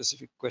particular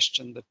specific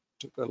question that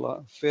took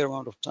a fair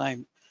amount of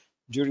time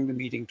during the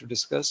meeting to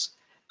discuss.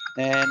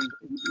 And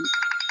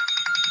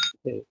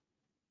okay,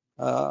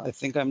 I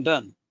think I'm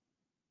done.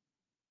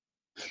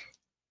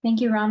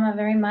 Thank you, Rama,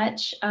 very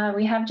much.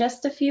 We have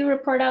just a few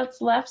report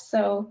outs left,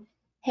 so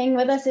hang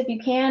with us if you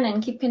can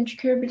and keep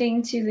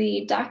contributing to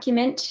the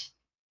document.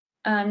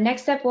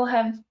 Next up, we'll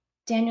have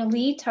Daniel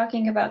Lee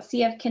talking about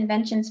CF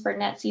conventions for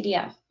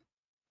NetCDF.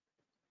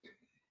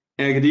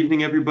 Yeah, good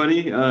evening,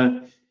 everybody.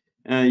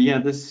 Yeah,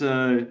 this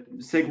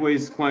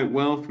segues quite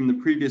well from the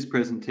previous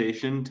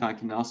presentation,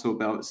 talking also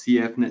about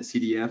CF,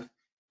 NetCDF.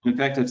 In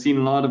fact, I've seen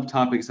a lot of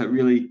topics that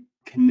really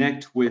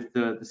connect with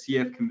the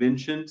CF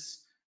conventions,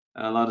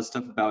 a lot of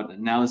stuff about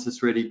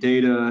analysis-ready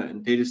data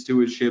and data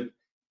stewardship.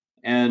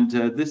 And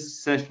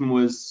this session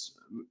was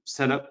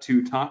set up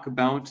to talk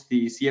about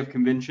the CF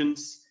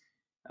conventions,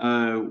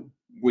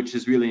 which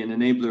is really an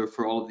enabler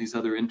for all of these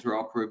other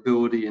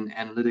interoperability and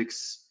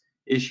analytics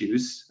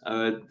issues.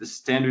 The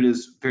standard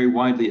is very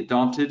widely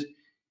adopted,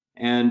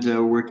 and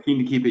we're keen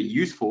to keep it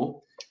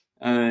useful,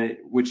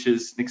 which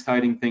is an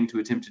exciting thing to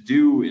attempt to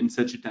do in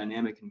such a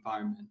dynamic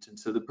environment. And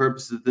so the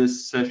purpose of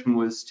this session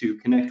was to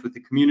connect with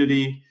the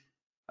community.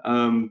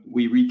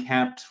 We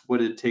recapped what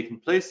had taken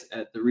place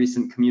at the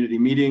recent community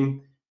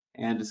meeting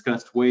and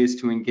discussed ways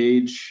to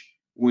engage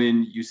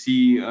when you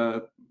see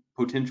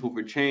potential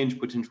for change,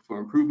 potential for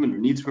improvement, or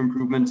needs for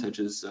improvement, such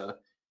as the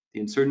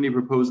uncertainty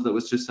proposal that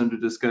was just under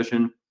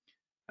discussion.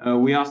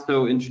 We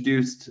also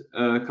introduced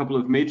a couple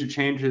of major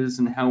changes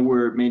in how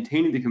we're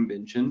maintaining the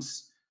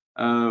conventions.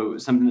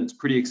 Something that's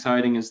pretty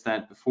exciting is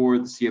that before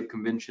the CF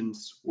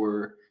conventions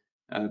were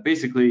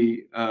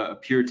basically a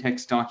pure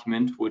text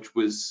document, which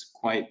was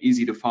quite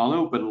easy to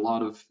follow, but a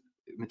lot of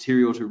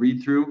material to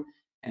read through.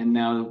 And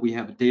now we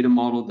have a data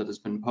model that has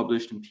been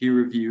published and peer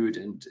reviewed,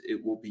 and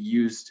it will be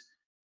used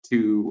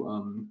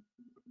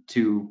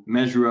to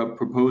measure up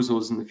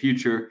proposals in the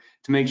future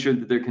to make sure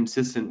that they're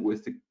consistent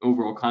with the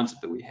overall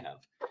concept that we have.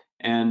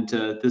 And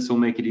this will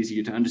make it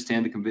easier to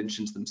understand the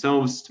conventions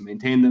themselves, to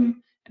maintain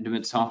them, and to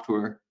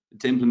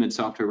implement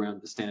software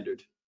around the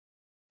standard.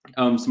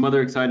 Some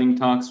other exciting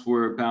talks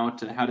were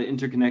about how to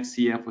interconnect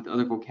CF with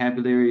other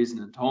vocabularies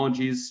and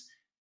ontologies.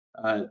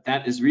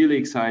 That is really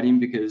exciting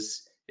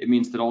because it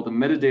means that all the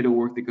metadata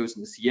work that goes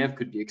into CF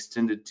could be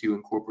extended to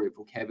incorporate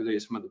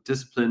vocabularies from other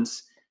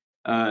disciplines.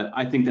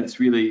 I think that's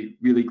really,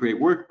 really great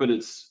work, but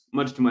it's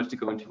much too much to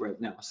go into right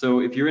now. So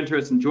if you're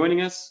interested in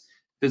joining us,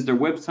 visit our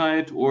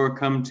website or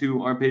come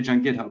to our page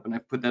on GitHub, and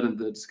I've put that in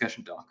the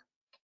discussion doc.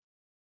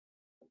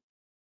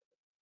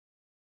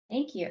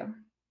 Thank you.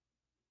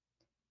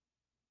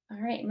 All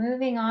right,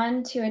 moving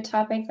on to a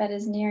topic that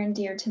is near and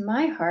dear to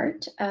my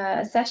heart,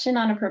 a session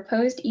on a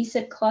proposed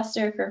ESIP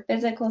cluster for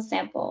physical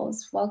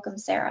samples. Welcome,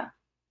 Sarah.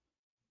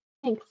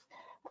 Thanks.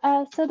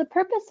 So the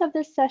purpose of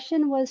this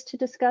session was to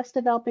discuss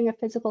developing a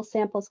physical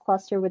samples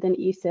cluster within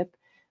ESIP.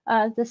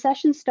 The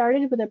session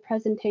started with a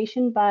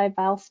presentation by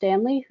Val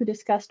Stanley, who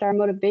discussed our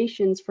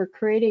motivations for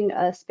creating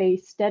a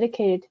space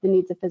dedicated to the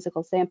needs of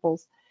physical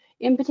samples.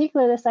 In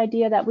particular, this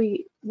idea that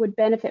we would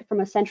benefit from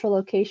a central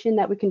location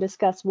that we can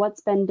discuss what's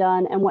been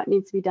done and what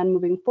needs to be done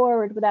moving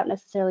forward without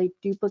necessarily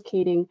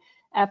duplicating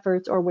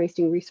efforts or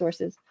wasting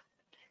resources.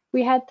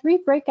 We had 3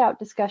 breakout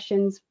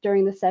discussions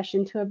during the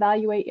session to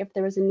evaluate if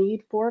there was a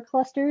need for a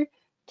cluster,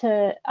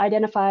 to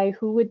identify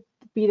who would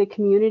be the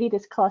community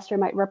this cluster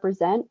might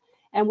represent,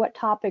 and what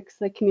topics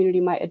the community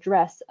might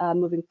address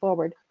moving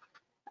forward.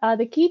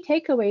 The key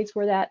takeaways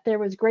were that there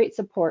was great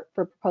support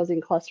for proposing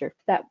a cluster,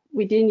 that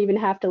we didn't even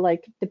have to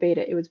debate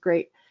it. It was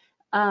great.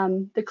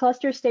 The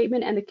cluster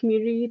statement and the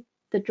community,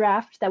 the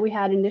draft that we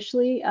had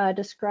initially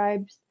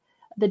describes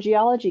the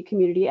geology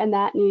community, and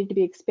that needed to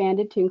be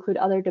expanded to include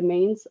other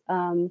domains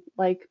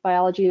like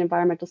biology and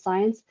environmental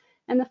science.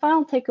 And the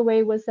final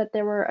takeaway was that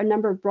there were a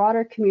number of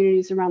broader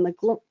communities around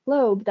the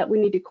globe that we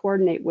need to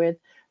coordinate with,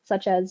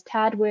 such as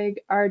TADWIG,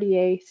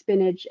 RDA,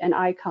 Spinach, and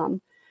ICOM.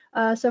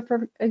 So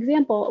for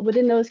example,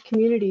 within those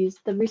communities,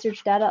 the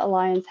Research Data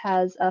Alliance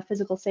has a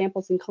physical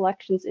samples and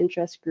collections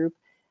interest group.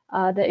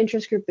 The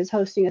interest group is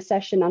hosting a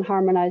session on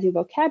harmonizing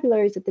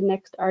vocabularies at the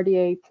next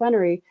RDA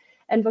plenary.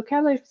 And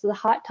vocabulary was a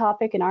hot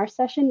topic in our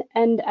session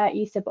and at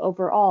ESIP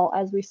overall,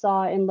 as we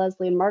saw in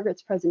Leslie and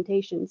Margaret's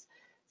presentations.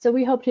 So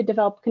we hope to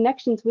develop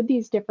connections with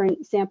these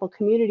different sample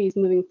communities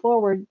moving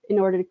forward in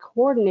order to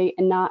coordinate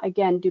and not,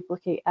 again,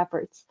 duplicate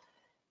efforts.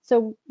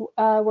 So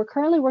we're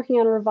currently working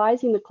on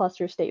revising the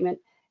cluster statement,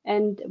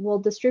 and we'll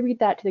distribute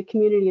that to the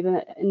community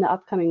in the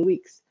upcoming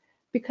weeks.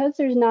 Because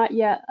there's not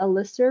yet a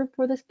listserv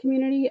for this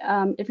community,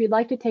 if you'd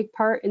like to take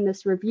part in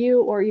this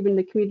review or even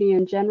the community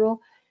in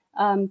general,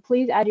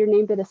 please add your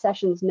name to the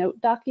session's note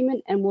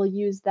document, and we'll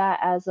use that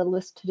as a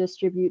list to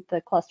distribute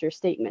the cluster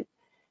statement.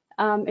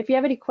 If you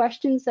have any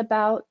questions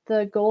about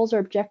the goals or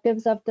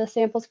objectives of the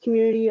samples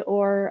community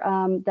or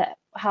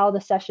how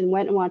the session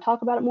went and want to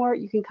talk about it more,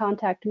 you can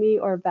contact me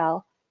or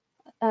Val.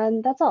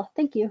 And that's all.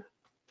 Thank you.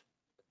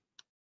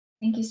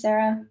 Thank you,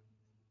 Sarah.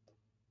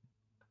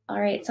 All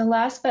right, so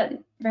last but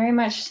very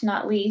much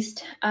not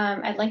least,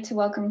 I'd like to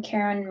welcome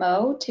Karen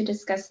Moe to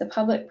discuss the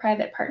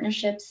public-private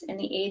partnerships in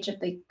the age of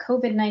the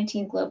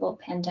COVID-19 global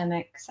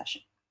pandemic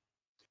session.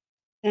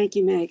 Thank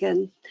you,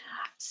 Megan.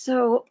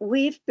 So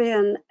we've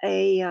been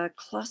a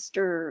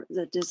cluster,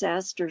 the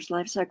disasters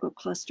lifecycle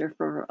cluster,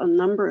 for a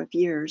number of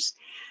years.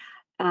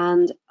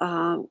 And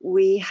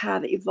we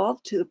have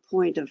evolved to the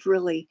point of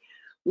really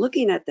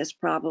looking at this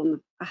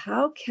problem.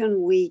 How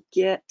can we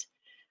get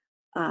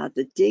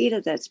the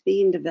data that's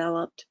being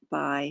developed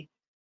by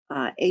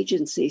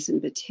agencies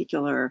in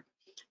particular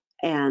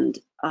and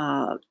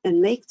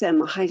make them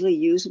highly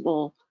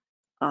usable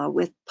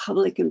with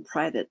public and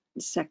private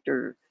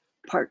sector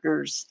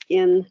partners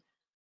in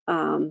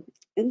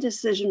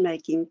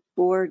decision-making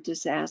for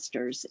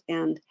disasters?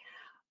 And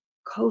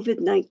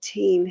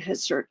COVID-19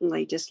 has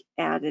certainly just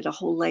added a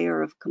whole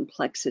layer of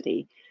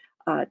complexity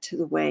to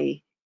the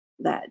way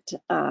that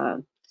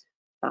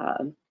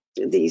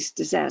these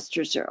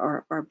disasters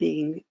are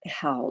being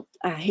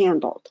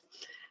handled.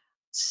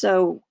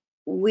 So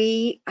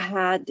we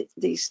had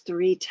these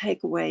 3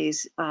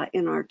 takeaways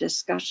in our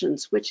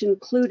discussions, which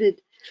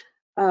included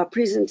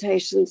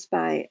presentations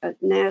by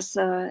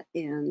NASA,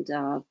 and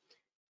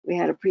we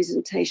had a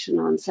presentation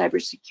on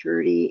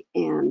cybersecurity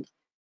and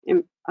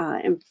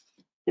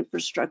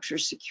infrastructure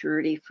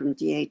security from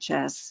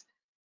DHS.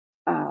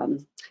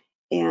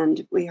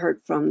 And we heard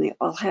from the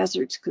All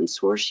Hazards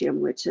Consortium,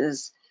 which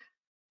is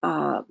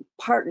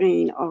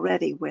partnering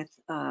already with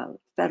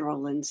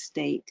federal and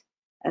state,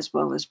 as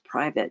well as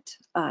private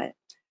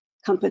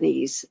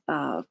companies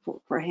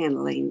for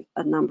handling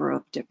a number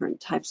of different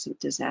types of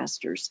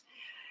disasters.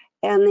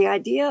 And the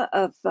idea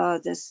of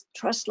this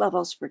trust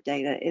levels for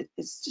data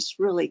is just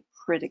really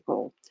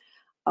critical.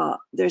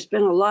 there's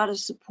been a lot of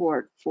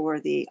support for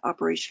the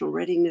operational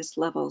readiness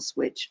levels,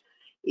 which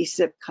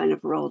ESIP kind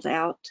of rolled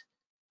out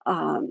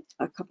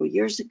a couple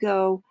years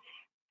ago.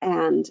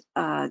 And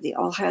the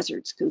All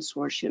Hazards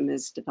Consortium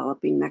is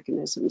developing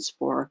mechanisms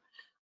for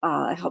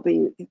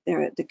helping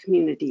the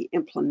community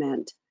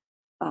implement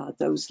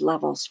those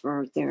levels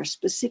for their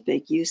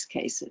specific use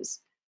cases.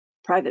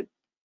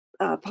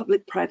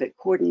 Public-private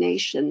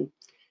coordination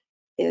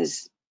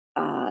is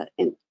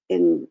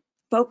in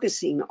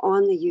focusing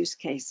on the use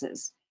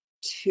cases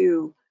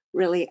to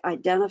really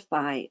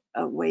identify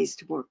ways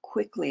to more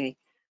quickly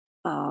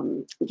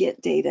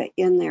get data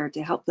in there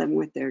to help them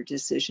with their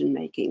decision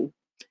making.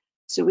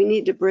 So we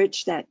need to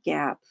bridge that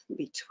gap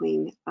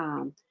between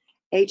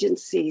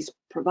agencies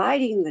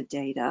providing the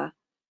data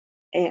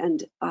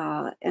and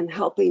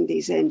helping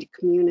these end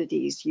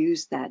communities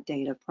use that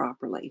data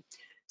properly.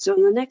 So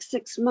in the next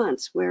 6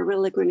 months, we're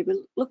really going to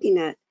be looking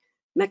at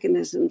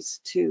mechanisms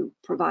to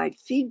provide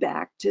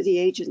feedback to the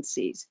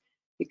agencies,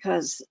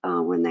 because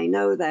when they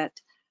know that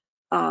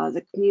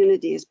the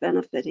community is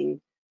benefiting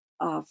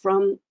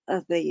from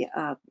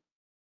the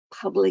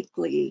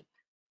publicly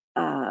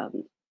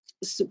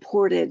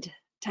supported,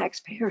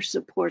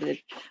 taxpayer-supported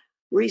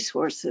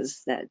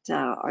resources that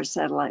our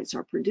satellites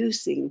are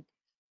producing,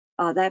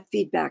 that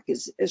feedback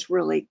is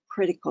really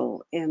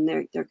critical, and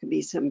there can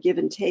be some give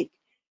and take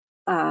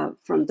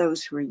from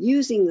those who are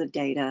using the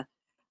data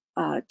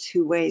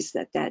to ways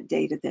that that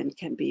data then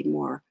can be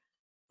more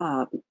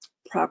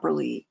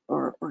properly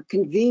or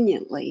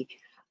conveniently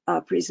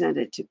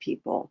presented to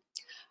people.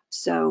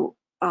 So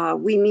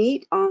we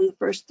meet on the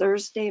first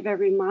Thursday of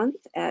every month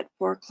at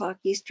 4 o'clock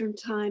Eastern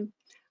time.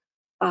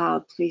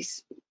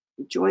 Please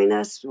join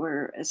us.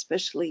 We're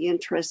especially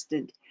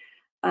interested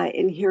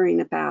in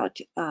hearing about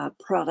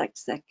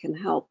products that can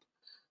help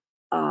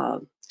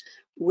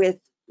with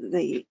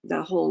the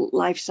whole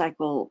life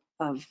cycle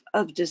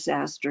of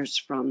disasters,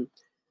 from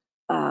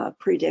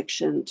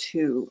prediction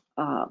to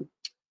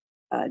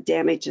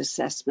damage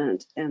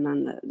assessment, and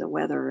then the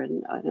weather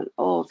and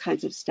all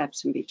kinds of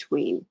steps in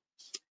between.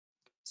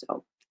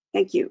 So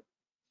thank you.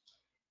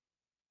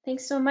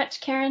 Thanks so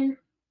much, Karen.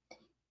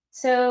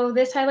 So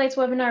this highlights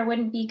webinar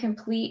wouldn't be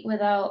complete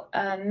without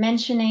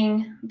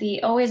mentioning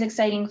the always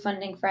exciting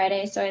Funding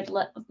Friday. So I'd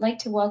like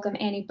to welcome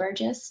Annie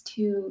Burgess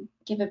to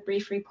give a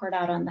brief report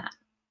out on that.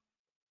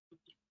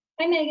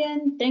 Hi,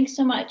 Megan. Thanks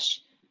so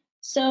much.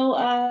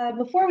 So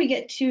before we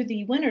get to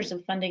the winners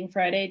of Funding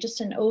Friday,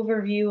 just an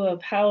overview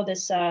of how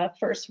this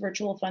first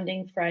virtual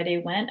Funding Friday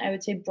went. I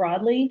would say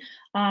broadly,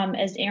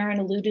 as Aaron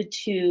alluded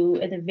to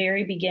at the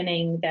very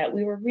beginning, that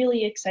we were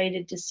really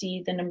excited to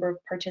see the number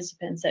of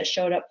participants that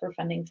showed up for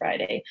Funding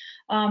Friday.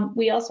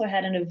 We also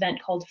had an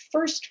event called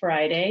First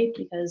Friday,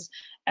 because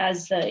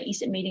as the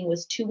ESIP meeting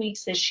was 2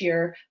 weeks this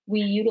year,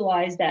 we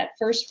utilized that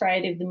first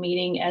Friday of the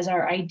meeting as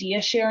our idea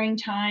sharing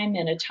time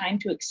and a time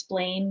to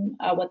explain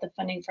what the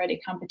Funding Friday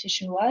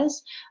competition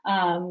was.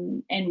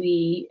 And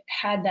we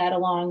had that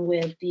along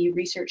with the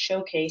research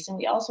showcase, and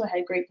we also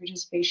had great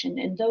participation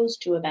in those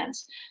 2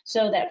 events.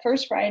 So that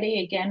first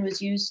Friday again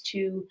was used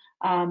to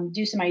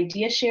do some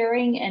idea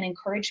sharing and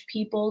encourage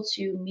people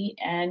to meet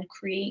and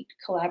create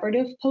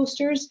collaborative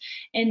posters.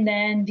 And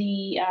then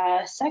the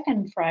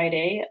second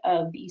Friday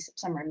of the ESIP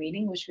summer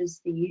meeting, which was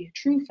the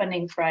true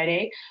Funding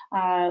Friday,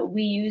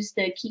 we used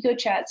the Kiko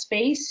chat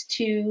space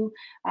to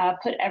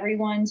put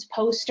everyone's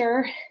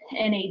poster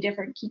in a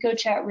different Kiko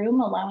chat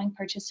room, allowing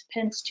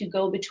participants to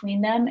go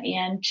between them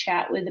and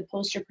chat with the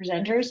poster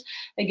presenters.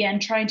 Again,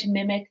 trying to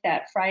mimic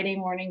that Friday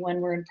morning when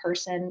we're in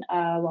person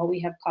while we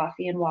have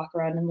coffee and walk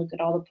around and look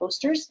at all the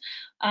posters.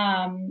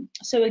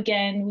 So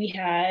again, we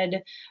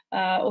had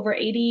over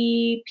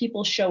 80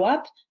 people show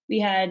up. We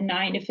had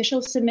 9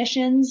 official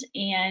submissions,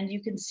 and you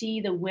can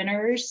see the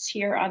winners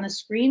here on the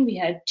screen. We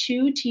had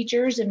 2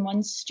 teachers and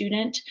 1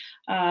 student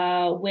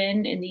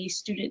win in the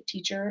student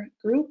teacher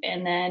group,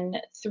 and then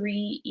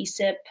 3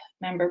 ESIP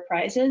member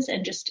prizes.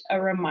 And just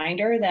a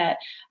reminder that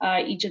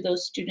each of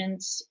those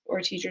students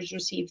or teachers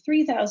received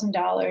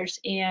 $3,000,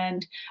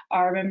 and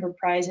our member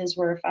prizes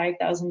were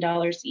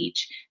 $5,000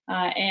 each.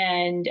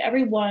 And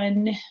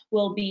everyone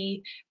will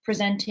be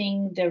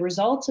presenting the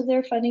results of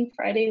their Funding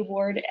Friday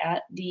award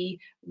at the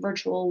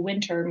virtual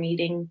winter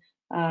meeting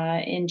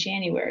in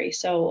January.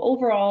 So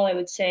overall, I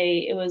would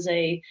say it was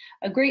a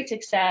great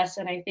success,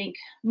 and I think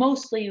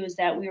mostly it was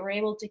that we were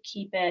able to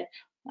keep it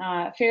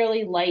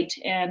fairly light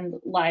and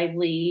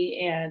lively,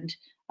 and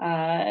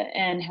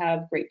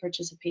have great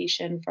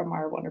participation from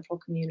our wonderful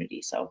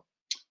community. So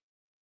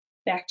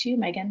back to you,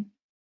 Megan.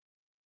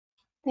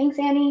 Thanks,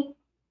 Annie.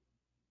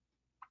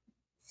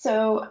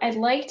 So I'd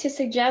like to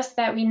suggest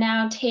that we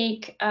now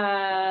take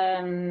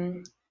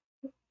 2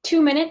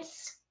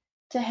 minutes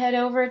to head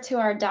over to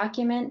our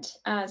document.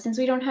 Since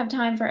we don't have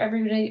time for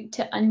everybody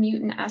to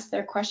unmute and ask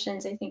their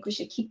questions, I think we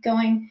should keep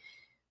going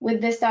with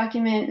this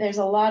document. There's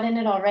a lot in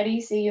it already,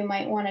 so you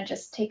might want to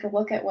just take a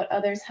look at what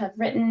others have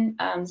written.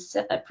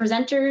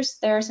 Presenters,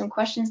 there are some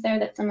questions there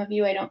that some of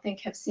you I don't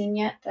think have seen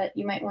yet that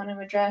you might want to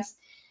address.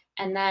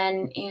 And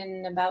then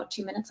in about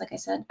 2 minutes, like I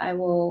said, I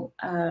will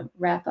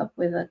wrap up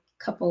with a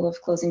couple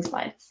of closing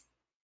slides.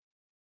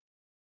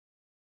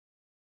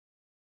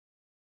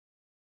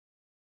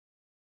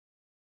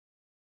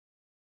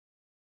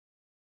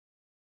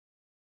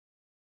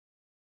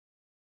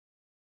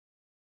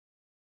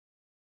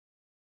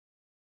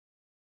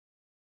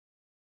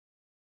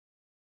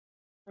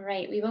 All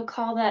right, we will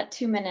call that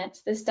 2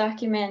 minutes. This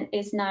document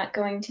is not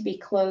going to be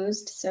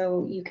closed,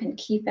 so you can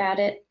keep at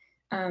it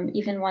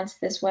even once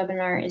this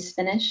webinar is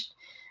finished.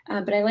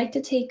 But I'd like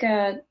to take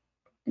a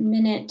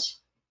minute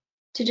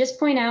to just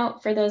point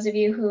out, for those of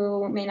you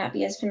who may not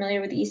be as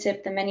familiar with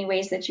ESIP, the many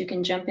ways that you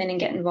can jump in and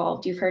get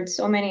involved. You've heard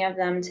so many of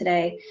them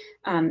today,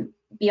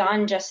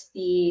 beyond just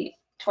the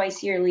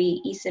twice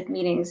yearly ESIP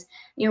meetings.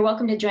 You're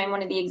welcome to join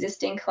one of the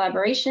existing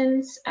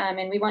collaborations,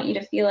 and we want you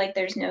to feel like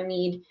there's no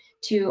need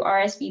to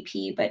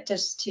RSVP, but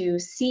just to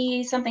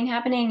see something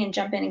happening and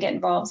jump in and get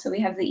involved. So we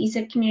have the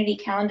ESIP community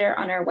calendar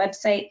on our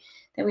website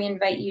that we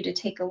invite you to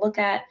take a look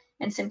at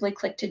and simply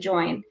click to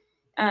join.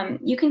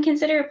 You can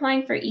consider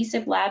applying for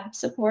ESIP lab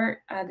support.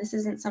 This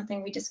isn't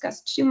something we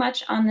discussed too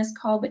much on this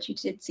call, but you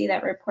did see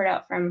that report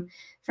out from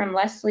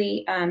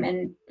Leslie.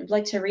 And I'd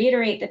like to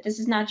reiterate that this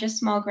is not just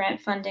small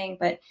grant funding,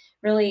 but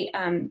really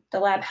the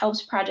lab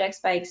helps projects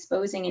by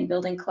exposing and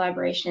building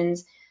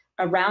collaborations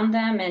around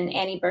them. And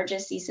Annie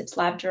Burgess, ESIP's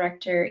lab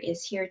director,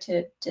 is here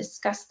to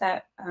discuss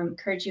that,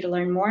 encourage you to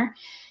learn more.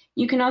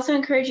 You can also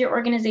encourage your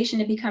organization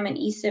to become an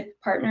ESIP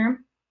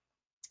partner.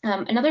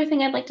 Another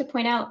thing I'd like to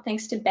point out,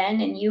 thanks to Ben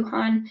and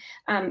Yuhan,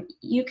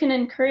 you can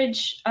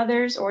encourage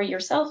others or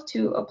yourself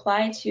to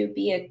apply to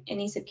be an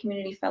ESIP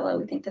community fellow.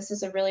 We think this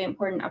is a really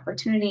important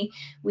opportunity.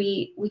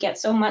 We get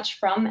so much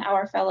from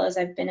our fellows.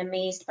 I've been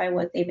amazed by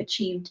what they've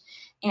achieved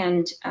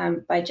and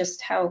by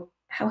just how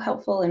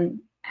helpful and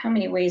how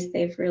many ways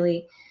they've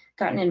really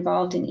gotten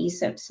involved in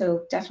ESIP.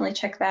 So definitely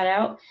check that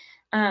out.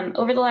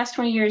 Over the last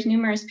 20 years,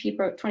 numerous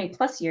people, 20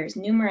 plus years,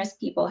 numerous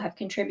people have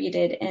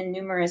contributed in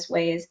numerous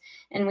ways,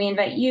 and we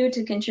invite you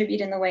to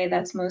contribute in the way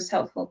that's most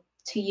helpful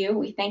to you.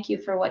 We thank you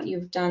for what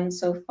you've done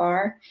so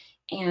far,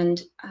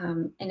 and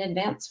in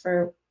advance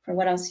for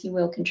what else you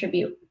will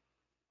contribute.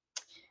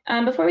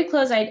 Before we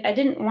close, I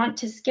didn't want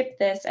to skip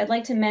this. I'd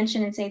like to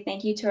mention and say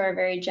thank you to our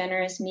very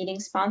generous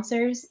meeting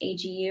sponsors,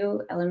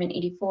 AGU, Element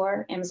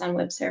 84, Amazon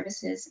Web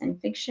Services, and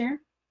Figshare.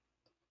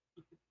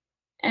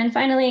 And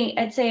finally,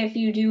 I'd say if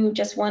you do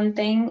just one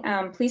thing,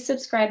 please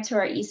subscribe to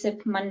our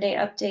ESIP Monday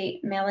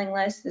update mailing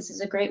list. This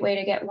is a great way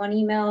to get one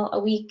email a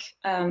week,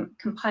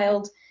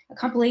 compiled, a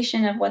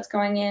compilation of what's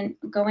going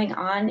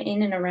on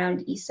in and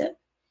around ESIP.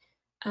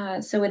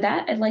 So with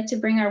that, I'd like to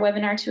bring our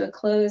webinar to a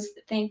close.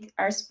 Thank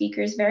our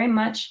speakers very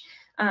much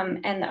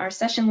and our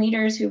session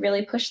leaders who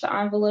really pushed the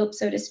envelope,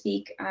 so to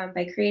speak,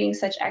 by creating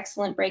such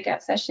excellent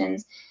breakout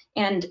sessions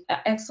and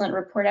excellent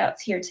report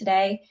outs here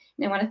today.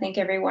 And I want to thank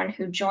everyone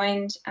who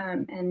joined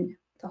and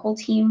the whole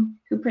team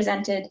who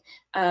presented.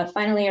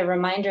 Finally, a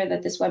reminder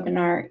that this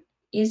webinar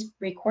is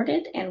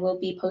recorded and will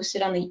be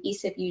posted on the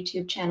ESIP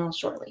YouTube channel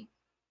shortly.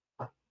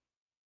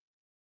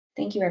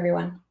 Thank you,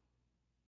 everyone.